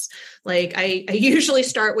stories. Like I usually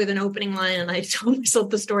start with an opening line and I tell myself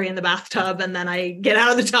the story in the bathtub, and then I get out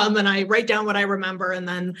of the tub and I write down what I remember, and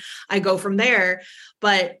then I go from there.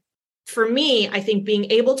 But for me, I think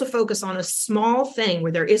being able to focus on a small thing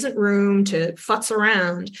where there isn't room to futz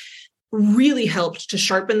around really helped to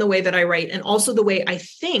sharpen the way that I write, and also the way I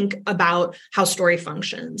think about how story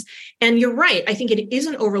functions. And you're right. I think it is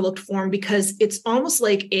an overlooked form because it's almost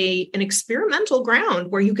like an experimental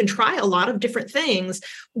ground where you can try a lot of different things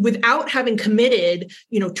without having committed,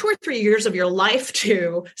 2 or 3 years of your life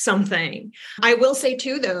to something. I will say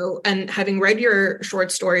too, though, and having read your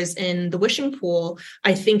short stories in The Wishing Pool,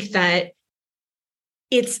 I think that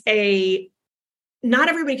not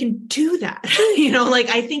everybody can do that.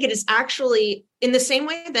 I think it is actually in the same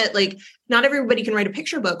way that not everybody can write a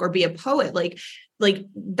picture book or be a poet. Like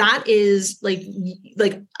that is like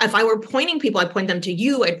if I were pointing people, I'd point them to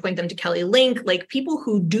you, I'd point them to Kelly Link, like people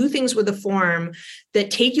who do things with a form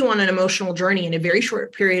that take you on an emotional journey in a very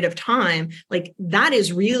short period of time. Like that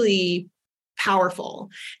is really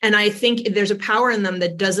powerful. And I think there's a power in them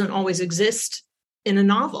that doesn't always exist in a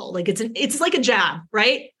novel. Like it's like a jab,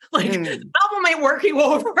 right? Like novel might work you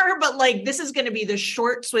over, but this is going to be the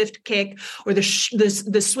short, swift kick or the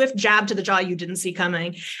swift jab to the jaw you didn't see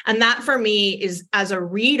coming. And that for me is, as a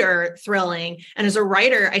reader, thrilling. And as a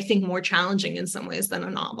writer, I think more challenging in some ways than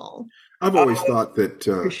a novel. I've always thought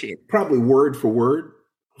that probably word for word,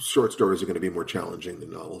 short stories are going to be more challenging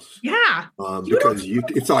than novels. Yeah. Because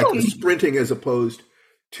it's like sprinting as opposed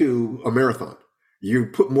to a marathon. You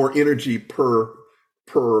put more energy per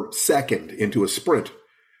second into a sprint.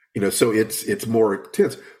 So it's more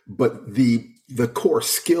intense, but the core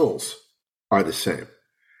skills are the same.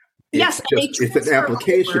 It's an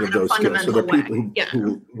application of those skills. So the people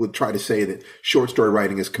who would try to say that short story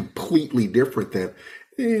writing is completely different than,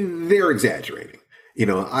 they're exaggerating.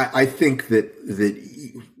 I think that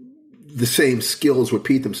the same skills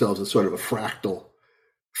repeat themselves in sort of a fractal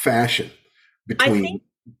fashion between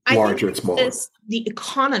larger and smaller. The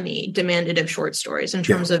economy demanded of short stories in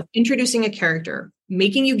terms of introducing a character,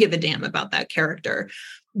 making you give a damn about that character,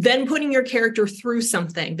 then putting your character through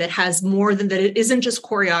something that has more than that. It isn't just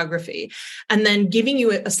choreography, and then giving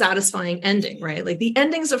you a satisfying ending, right? Like the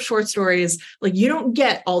endings of short stories, you don't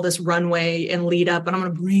get all this runway and lead up and I'm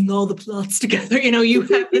going to bring all the plots together. You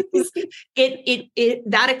have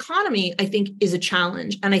that economy, I think, is a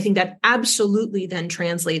challenge. And I think that absolutely then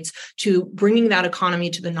translates to bringing that economy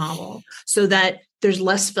to the novel so that there's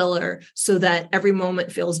less filler, so that every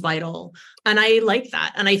moment feels vital. And I like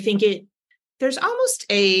that. And I think there's almost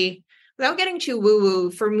without getting too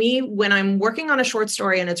woo-woo, for me, when I'm working on a short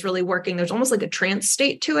story and it's really working, there's almost like a trance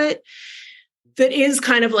state to it that is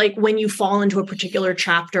kind of like when you fall into a particular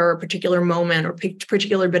chapter or a particular moment or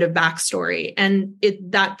particular bit of backstory. And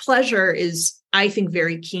that pleasure is, I think,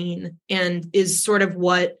 very keen and is sort of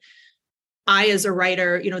what I, as a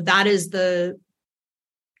writer, that is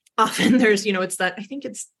often there's, it's that,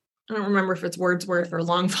 I don't remember if it's Wordsworth or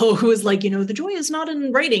Longfellow who was like, the joy is not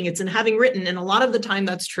in writing, it's in having written. And a lot of the time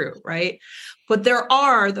that's true, right? But there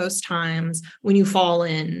are those times when you fall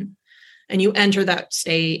in and you enter that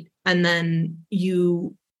state, and then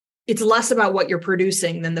it's less about what you're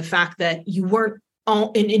producing than the fact that you weren't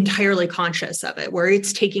entirely conscious of it, where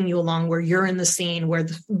it's taking you along, where you're in the scene, where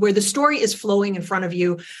the story is flowing in front of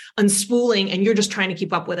you, unspooling, and you're just trying to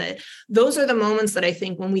keep up with it. Those are the moments that I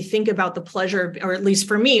think when we think about the pleasure, or at least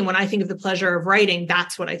for me, when I think of the pleasure of writing,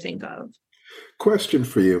 that's what I think of. Question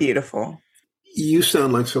for you. Beautiful. You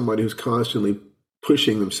sound like somebody who's constantly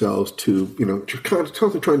pushing themselves to,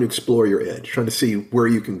 constantly trying to explore your edge, trying to see where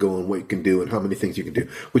you can go and what you can do and how many things you can do,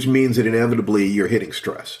 which means that inevitably you're hitting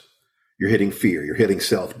stress. You're hitting fear, you're hitting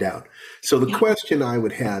self-doubt. So the question I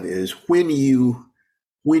would have is when you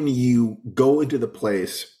go into the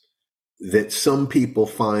place that some people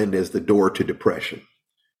find as the door to depression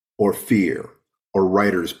or fear or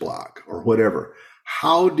writer's block or whatever,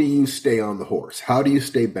 how do you stay on the horse? How do you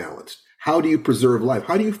stay balanced? How do you preserve life?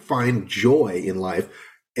 How do you find joy in life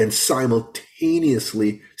and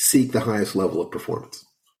simultaneously seek the highest level of performance?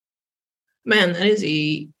 Man, that is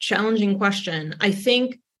a challenging question. I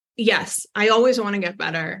think, yes, I always want to get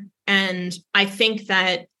better. And I think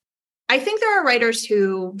there are writers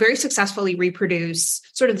who very successfully reproduce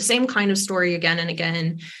sort of the same kind of story again and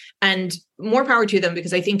again, and more power to them,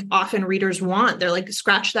 because I think often readers they're like,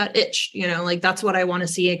 scratch that itch, like that's what I want to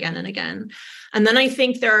see again and again. And then I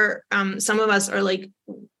think some of us are like,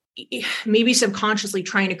 maybe subconsciously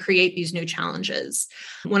trying to create these new challenges.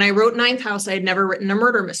 When I wrote Ninth House, I had never written a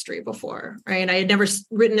murder mystery before, right? I had never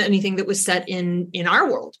written anything that was set in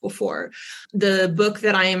our world before. The book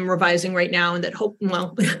that I am revising right now, and that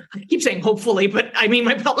I keep saying hopefully, but I mean,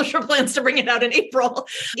 my publisher plans to bring it out in April,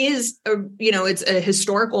 is, it's a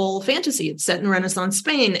historical fantasy. It's set in Renaissance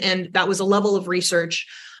Spain. And that was a level of research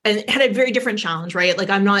and it had a very different challenge, right? Like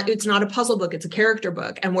it's not a puzzle book, it's a character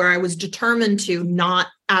book. And where I was determined to not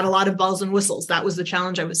add a lot of bells and whistles. That was the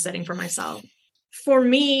challenge I was setting for myself. For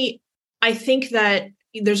me, I think that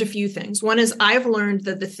there's a few things. One is I've learned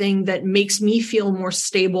that the thing that makes me feel more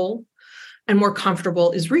stable and more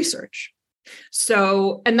comfortable is research.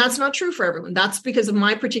 So, and that's not true for everyone. That's because of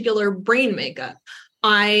my particular brain makeup.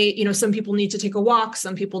 Some people need to take a walk.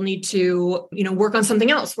 Some people need to, work on something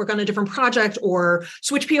else, work on a different project or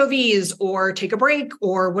switch POVs or take a break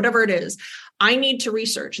or whatever it is. I need to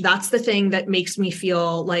research. That's the thing that makes me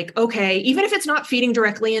feel like, okay, even if it's not feeding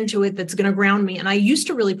directly into it, that's going to ground me. And I used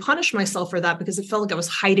to really punish myself for that because it felt like I was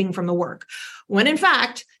hiding from the work, when in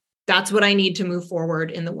fact, that's what I need to move forward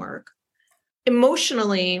in the work.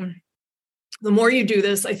 Emotionally, the more you do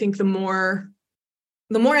this, I think the more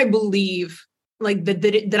I believe like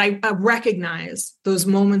that I recognize those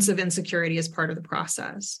moments of insecurity as part of the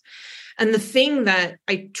process. And the thing that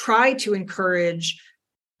I try to encourage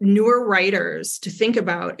newer writers to think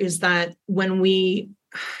about is that when we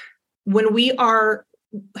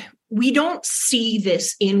don't see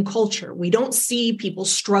this in culture. We don't see people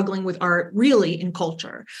struggling with art really in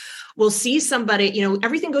culture. We'll see somebody,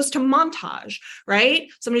 everything goes to montage, right?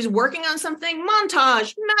 Somebody's working on something,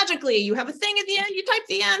 montage, magically, you have a thing at the end, you type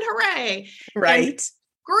the end, hooray. Right. And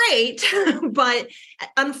great. But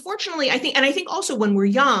unfortunately, I think also when we're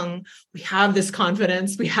young, we have this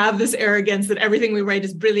confidence, we have this arrogance that everything we write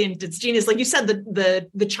is brilliant, it's genius. Like you said,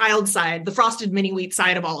 the child side, the frosted mini wheat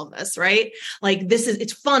side of all of this, right? Like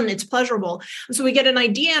it's fun, it's pleasurable. And so we get an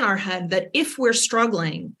idea in our head that if we're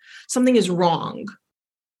struggling, something is wrong.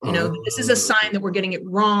 This is a sign that we're getting it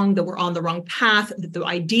wrong, that we're on the wrong path, that the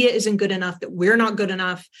idea isn't good enough, that we're not good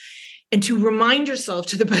enough. And to remind yourself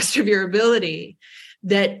to the best of your ability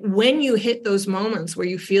that when you hit those moments where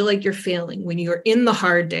you feel like you're failing, when you're in the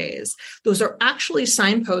hard days, those are actually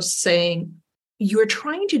signposts saying you're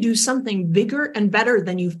trying to do something bigger and better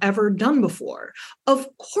than you've ever done before. Of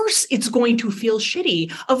course, it's going to feel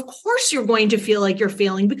shitty. Of course, you're going to feel like you're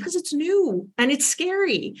failing because it's new and it's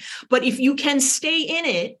scary. But if you can stay in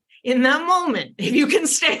it in that moment, if you can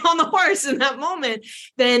stay on the horse in that moment,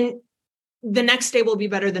 then the next day will be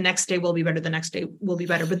better. The next day will be better. The next day will be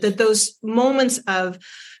better. But that those moments of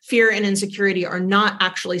fear and insecurity are not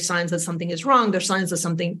actually signs that something is wrong. They're signs that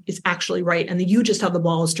something is actually right. And that you just have the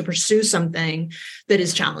balls to pursue something that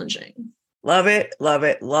is challenging. Love it. Love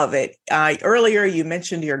it. Love it. Earlier, you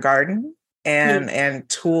mentioned your garden and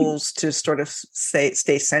tools to sort of stay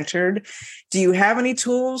centered. Do you have any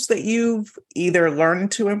tools that you've either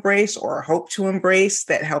learned to embrace or hope to embrace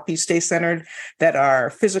that help you stay centered, that are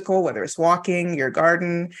physical, whether it's walking, your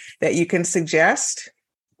garden, that you can suggest?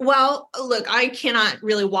 Well, look, I cannot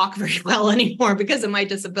really walk very well anymore because of my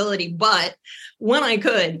disability, but when I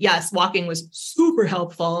could, yes, walking was super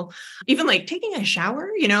helpful. Even like taking a shower,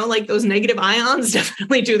 like those negative ions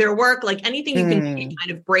definitely do their work. Like anything you can do to kind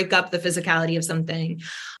of break up the physicality of something.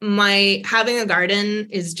 Having a garden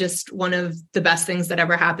is just one of the best things that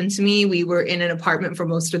ever happened to me. We were in an apartment for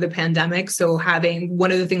most of the pandemic. So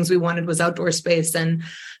one of the things we wanted was outdoor space, and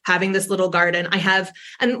having this little garden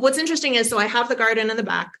and what's interesting is, so I have the garden in the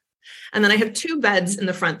back. And then I have 2 beds in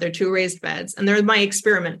the front. They're 2 raised beds, and they're my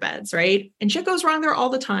experiment beds, right? And shit goes wrong there all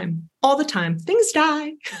the time. Things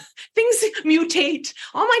die, things mutate.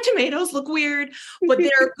 All my tomatoes look weird, but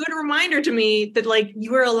they're a good reminder to me that like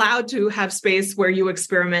you are allowed to have space where you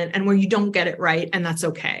experiment and where you don't get it right. And that's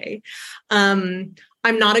okay. I'm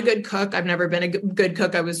not a good cook. I've never been a good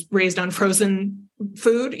cook. I was raised on frozen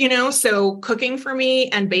food, so cooking for me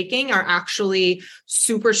and baking are actually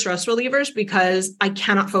super stress relievers because I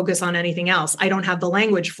cannot focus on anything else. I don't have the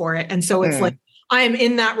language for it. And so it's like, I am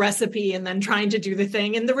in that recipe and then trying to do the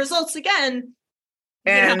thing, and the results again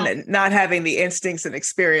and not having the instincts and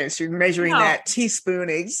experience. You're measuring that teaspoon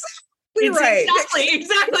exactly right.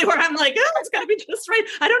 Exactly where I'm like, oh, it's got to be just right.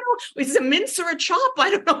 I don't know. Is it a mince or a chop? I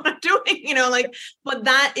don't know what I'm doing, but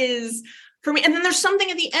that is for me. And then there's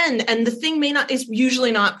something at the end, and the thing is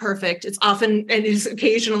usually not perfect. It's often, and is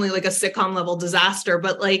occasionally like a sitcom level disaster,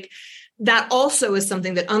 but like that also is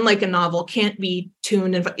something that, unlike a novel, can't be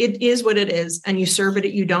tuned. And it is what it is, and you serve it,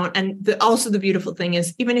 you don't. And also the beautiful thing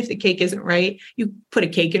is, even if the cake isn't right, you put a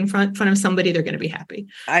cake in front of somebody, they're going to be happy.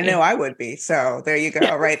 I know I would be. So there you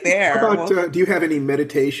go, right there. How about, do you have any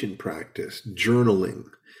meditation practice, journaling,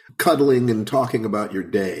 cuddling, and talking about your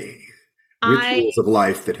day, rituals of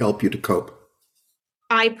life that help you to cope?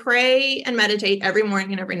 I pray and meditate every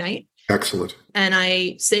morning and every night. Excellent. And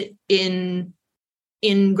I sit in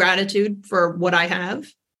gratitude for what I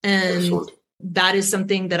have. And Excellent. That is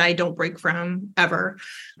something that I don't break from ever,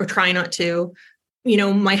 or try not to.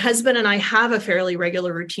 My husband and I have a fairly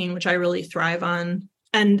regular routine, which I really thrive on.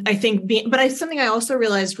 And I think something I also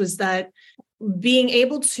realized was that being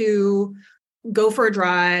able to go for a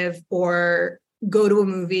drive or go to a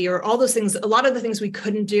movie or all those things, a lot of the things we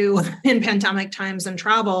couldn't do in pandemic times and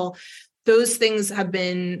travel, those things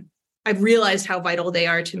I've realized how vital they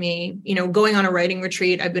are to me. Going on a writing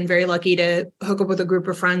retreat, I've been very lucky to hook up with a group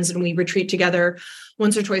of friends and we retreat together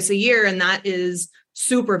once or twice a year. And that is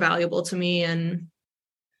super valuable to me. And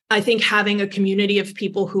I think having a community of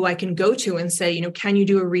people who I can go to and say, can you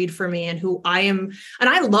do a read for me? And who I am. And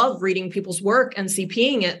I love reading people's work and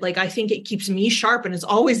CPing it. Like, I think it keeps me sharp, and it's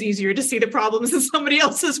always easier to see the problems in somebody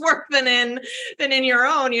else's work than in your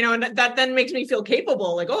own, and that then makes me feel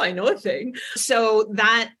capable. Like, oh, I know a thing. So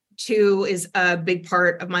that too is a big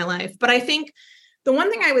part of my life. But I think the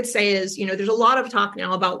one thing I would say is, there's a lot of talk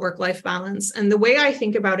now about work-life balance. And the way I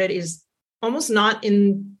think about it is almost not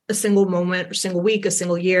in a single moment or single week, a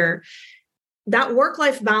single year. That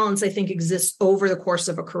work-life balance, I think, exists over the course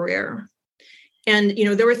of a career. And,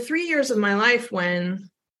 there were 3 years of my life when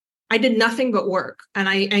I did nothing but work. And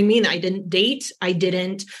I didn't date. I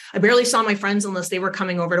barely saw my friends unless they were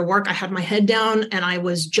coming over to work. I had my head down and I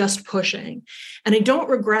was just pushing. And I don't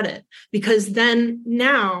regret it, because then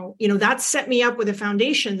now, that set me up with a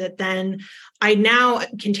foundation that then I now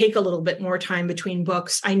can take a little bit more time between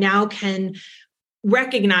books. I now can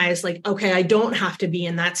recognize, like, okay, I don't have to be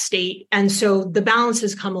in that state. And so the balance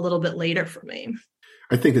has come a little bit later for me.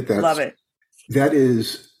 I think love it. That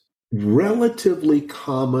is relatively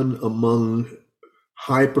common among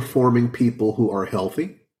high-performing people who are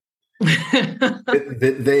healthy.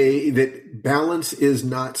 that balance is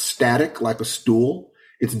not static like a stool;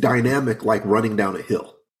 it's dynamic like running down a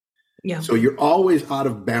hill. Yeah. So you're always out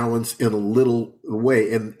of balance in a little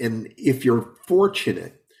way, and if you're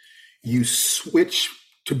fortunate, you switch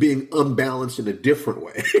to being unbalanced in a different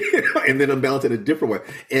way, and then unbalanced in a different way.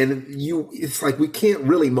 And it's like we can't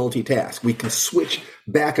really multitask. We can switch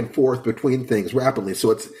back and forth between things rapidly. So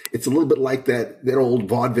it's a little bit like that old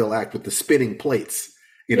vaudeville act with the spinning plates.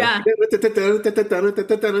 Yeah. And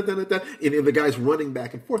the guy's running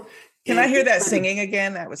back and forth. Can I hear that singing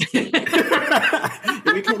again? That was cute.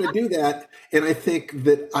 And we kind of do that. And I think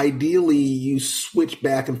that ideally you switch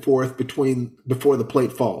back and forth before the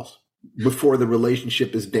plate falls, before the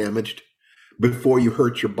relationship is damaged, before you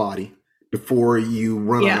hurt your body, before you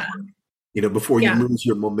run out, before you lose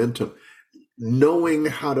your momentum. Knowing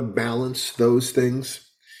how to balance those things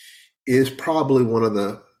is probably one of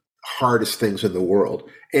the hardest things in the world.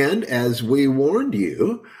 And as we warned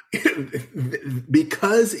you,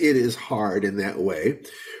 because it is hard in that way,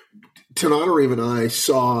 Tananarive and I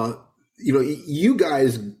saw, you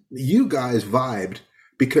guys vibed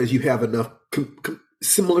because you have enough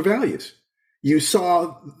similar values. You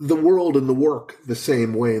saw the world and the work the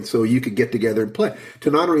same way, and so you could get together and play.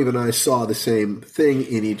 Tananarive and I saw the same thing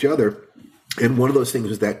in each other, and one of those things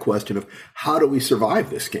was that question of, how do we survive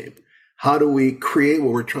this game? How do we create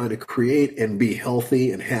what we're trying to create and be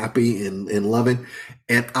healthy and happy and loving?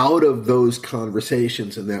 And out of those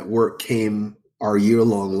conversations and that work came our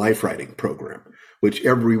year-long life writing program, which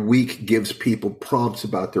every week gives people prompts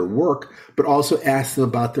about their work, but also asks them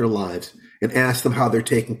about their lives and asks them how they're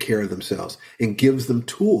taking care of themselves, and gives them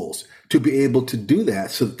tools to be able to do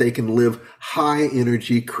that so that they can live high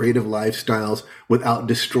energy, creative lifestyles without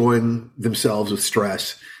destroying themselves with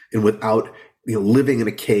stress and without living in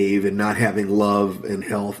a cave and not having love and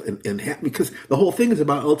health and because the whole thing is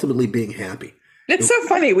about ultimately being happy. It's so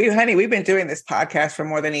funny. We've been doing this podcast for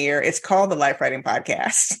more than a year. It's called the Life Writing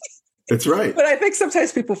Podcast. That's right. But I think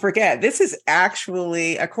sometimes people forget this is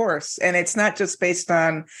actually a course, and it's not just based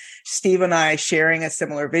on Steve and I sharing a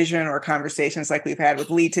similar vision or conversations like we've had with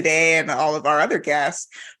Leigh today and all of our other guests.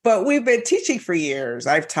 But we've been teaching for years.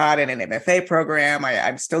 I've taught in an MFA program.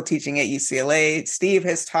 I'm still teaching at UCLA. Steve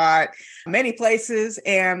has taught many places,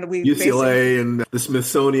 and we UCLA and the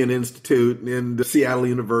Smithsonian Institute and Seattle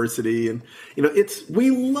University, and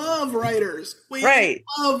we love writers. I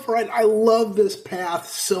love this path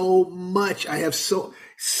so much. I have so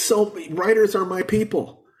writers are my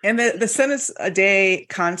people. And the sentence a day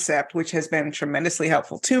concept, which has been tremendously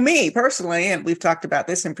helpful to me personally, and we've talked about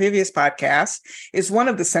this in previous podcasts, is one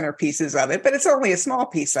of the centerpieces of it, but it's only a small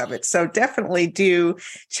piece of it. So definitely do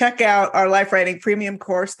check out our Life Writing Premium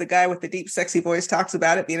course. The guy with the deep, sexy voice talks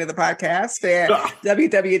about it at the end of the podcast at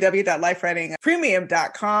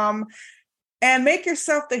www.lifewritingpremium.com, and make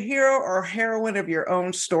yourself the hero or heroine of your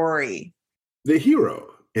own story. The hero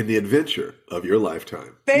in the adventure of your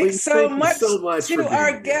lifetime. Thanks so much to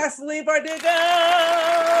our guest, Leigh Bardugo.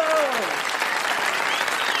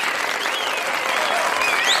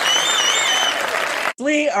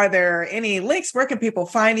 Leigh, are there any links? Where can people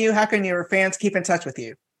find you? How can your fans keep in touch with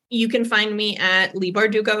you? You can find me at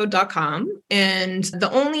leighbardugo.com. And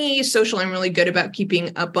the only social I'm really good about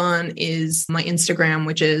keeping up on is my Instagram,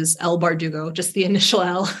 which is L Bardugo, just the initial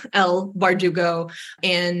L Bardugo.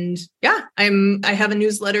 And yeah, I have a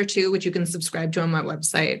newsletter too, which you can subscribe to on my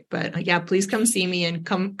website. But yeah, please come see me and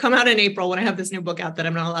come out in April when I have this new book out that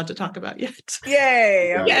I'm not allowed to talk about yet.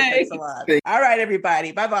 Yay. Okay, Yay. Thanks a lot. All right,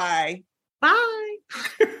 everybody. Bye-bye. Bye.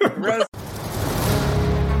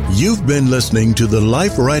 You've been listening to the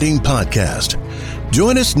Life Writing Podcast.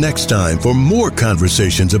 Join us next time for more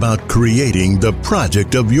conversations about creating the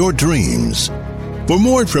project of your dreams. For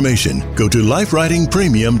more information, go to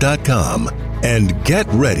lifewritingpremium.com and get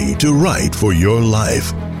ready to write for your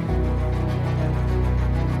life.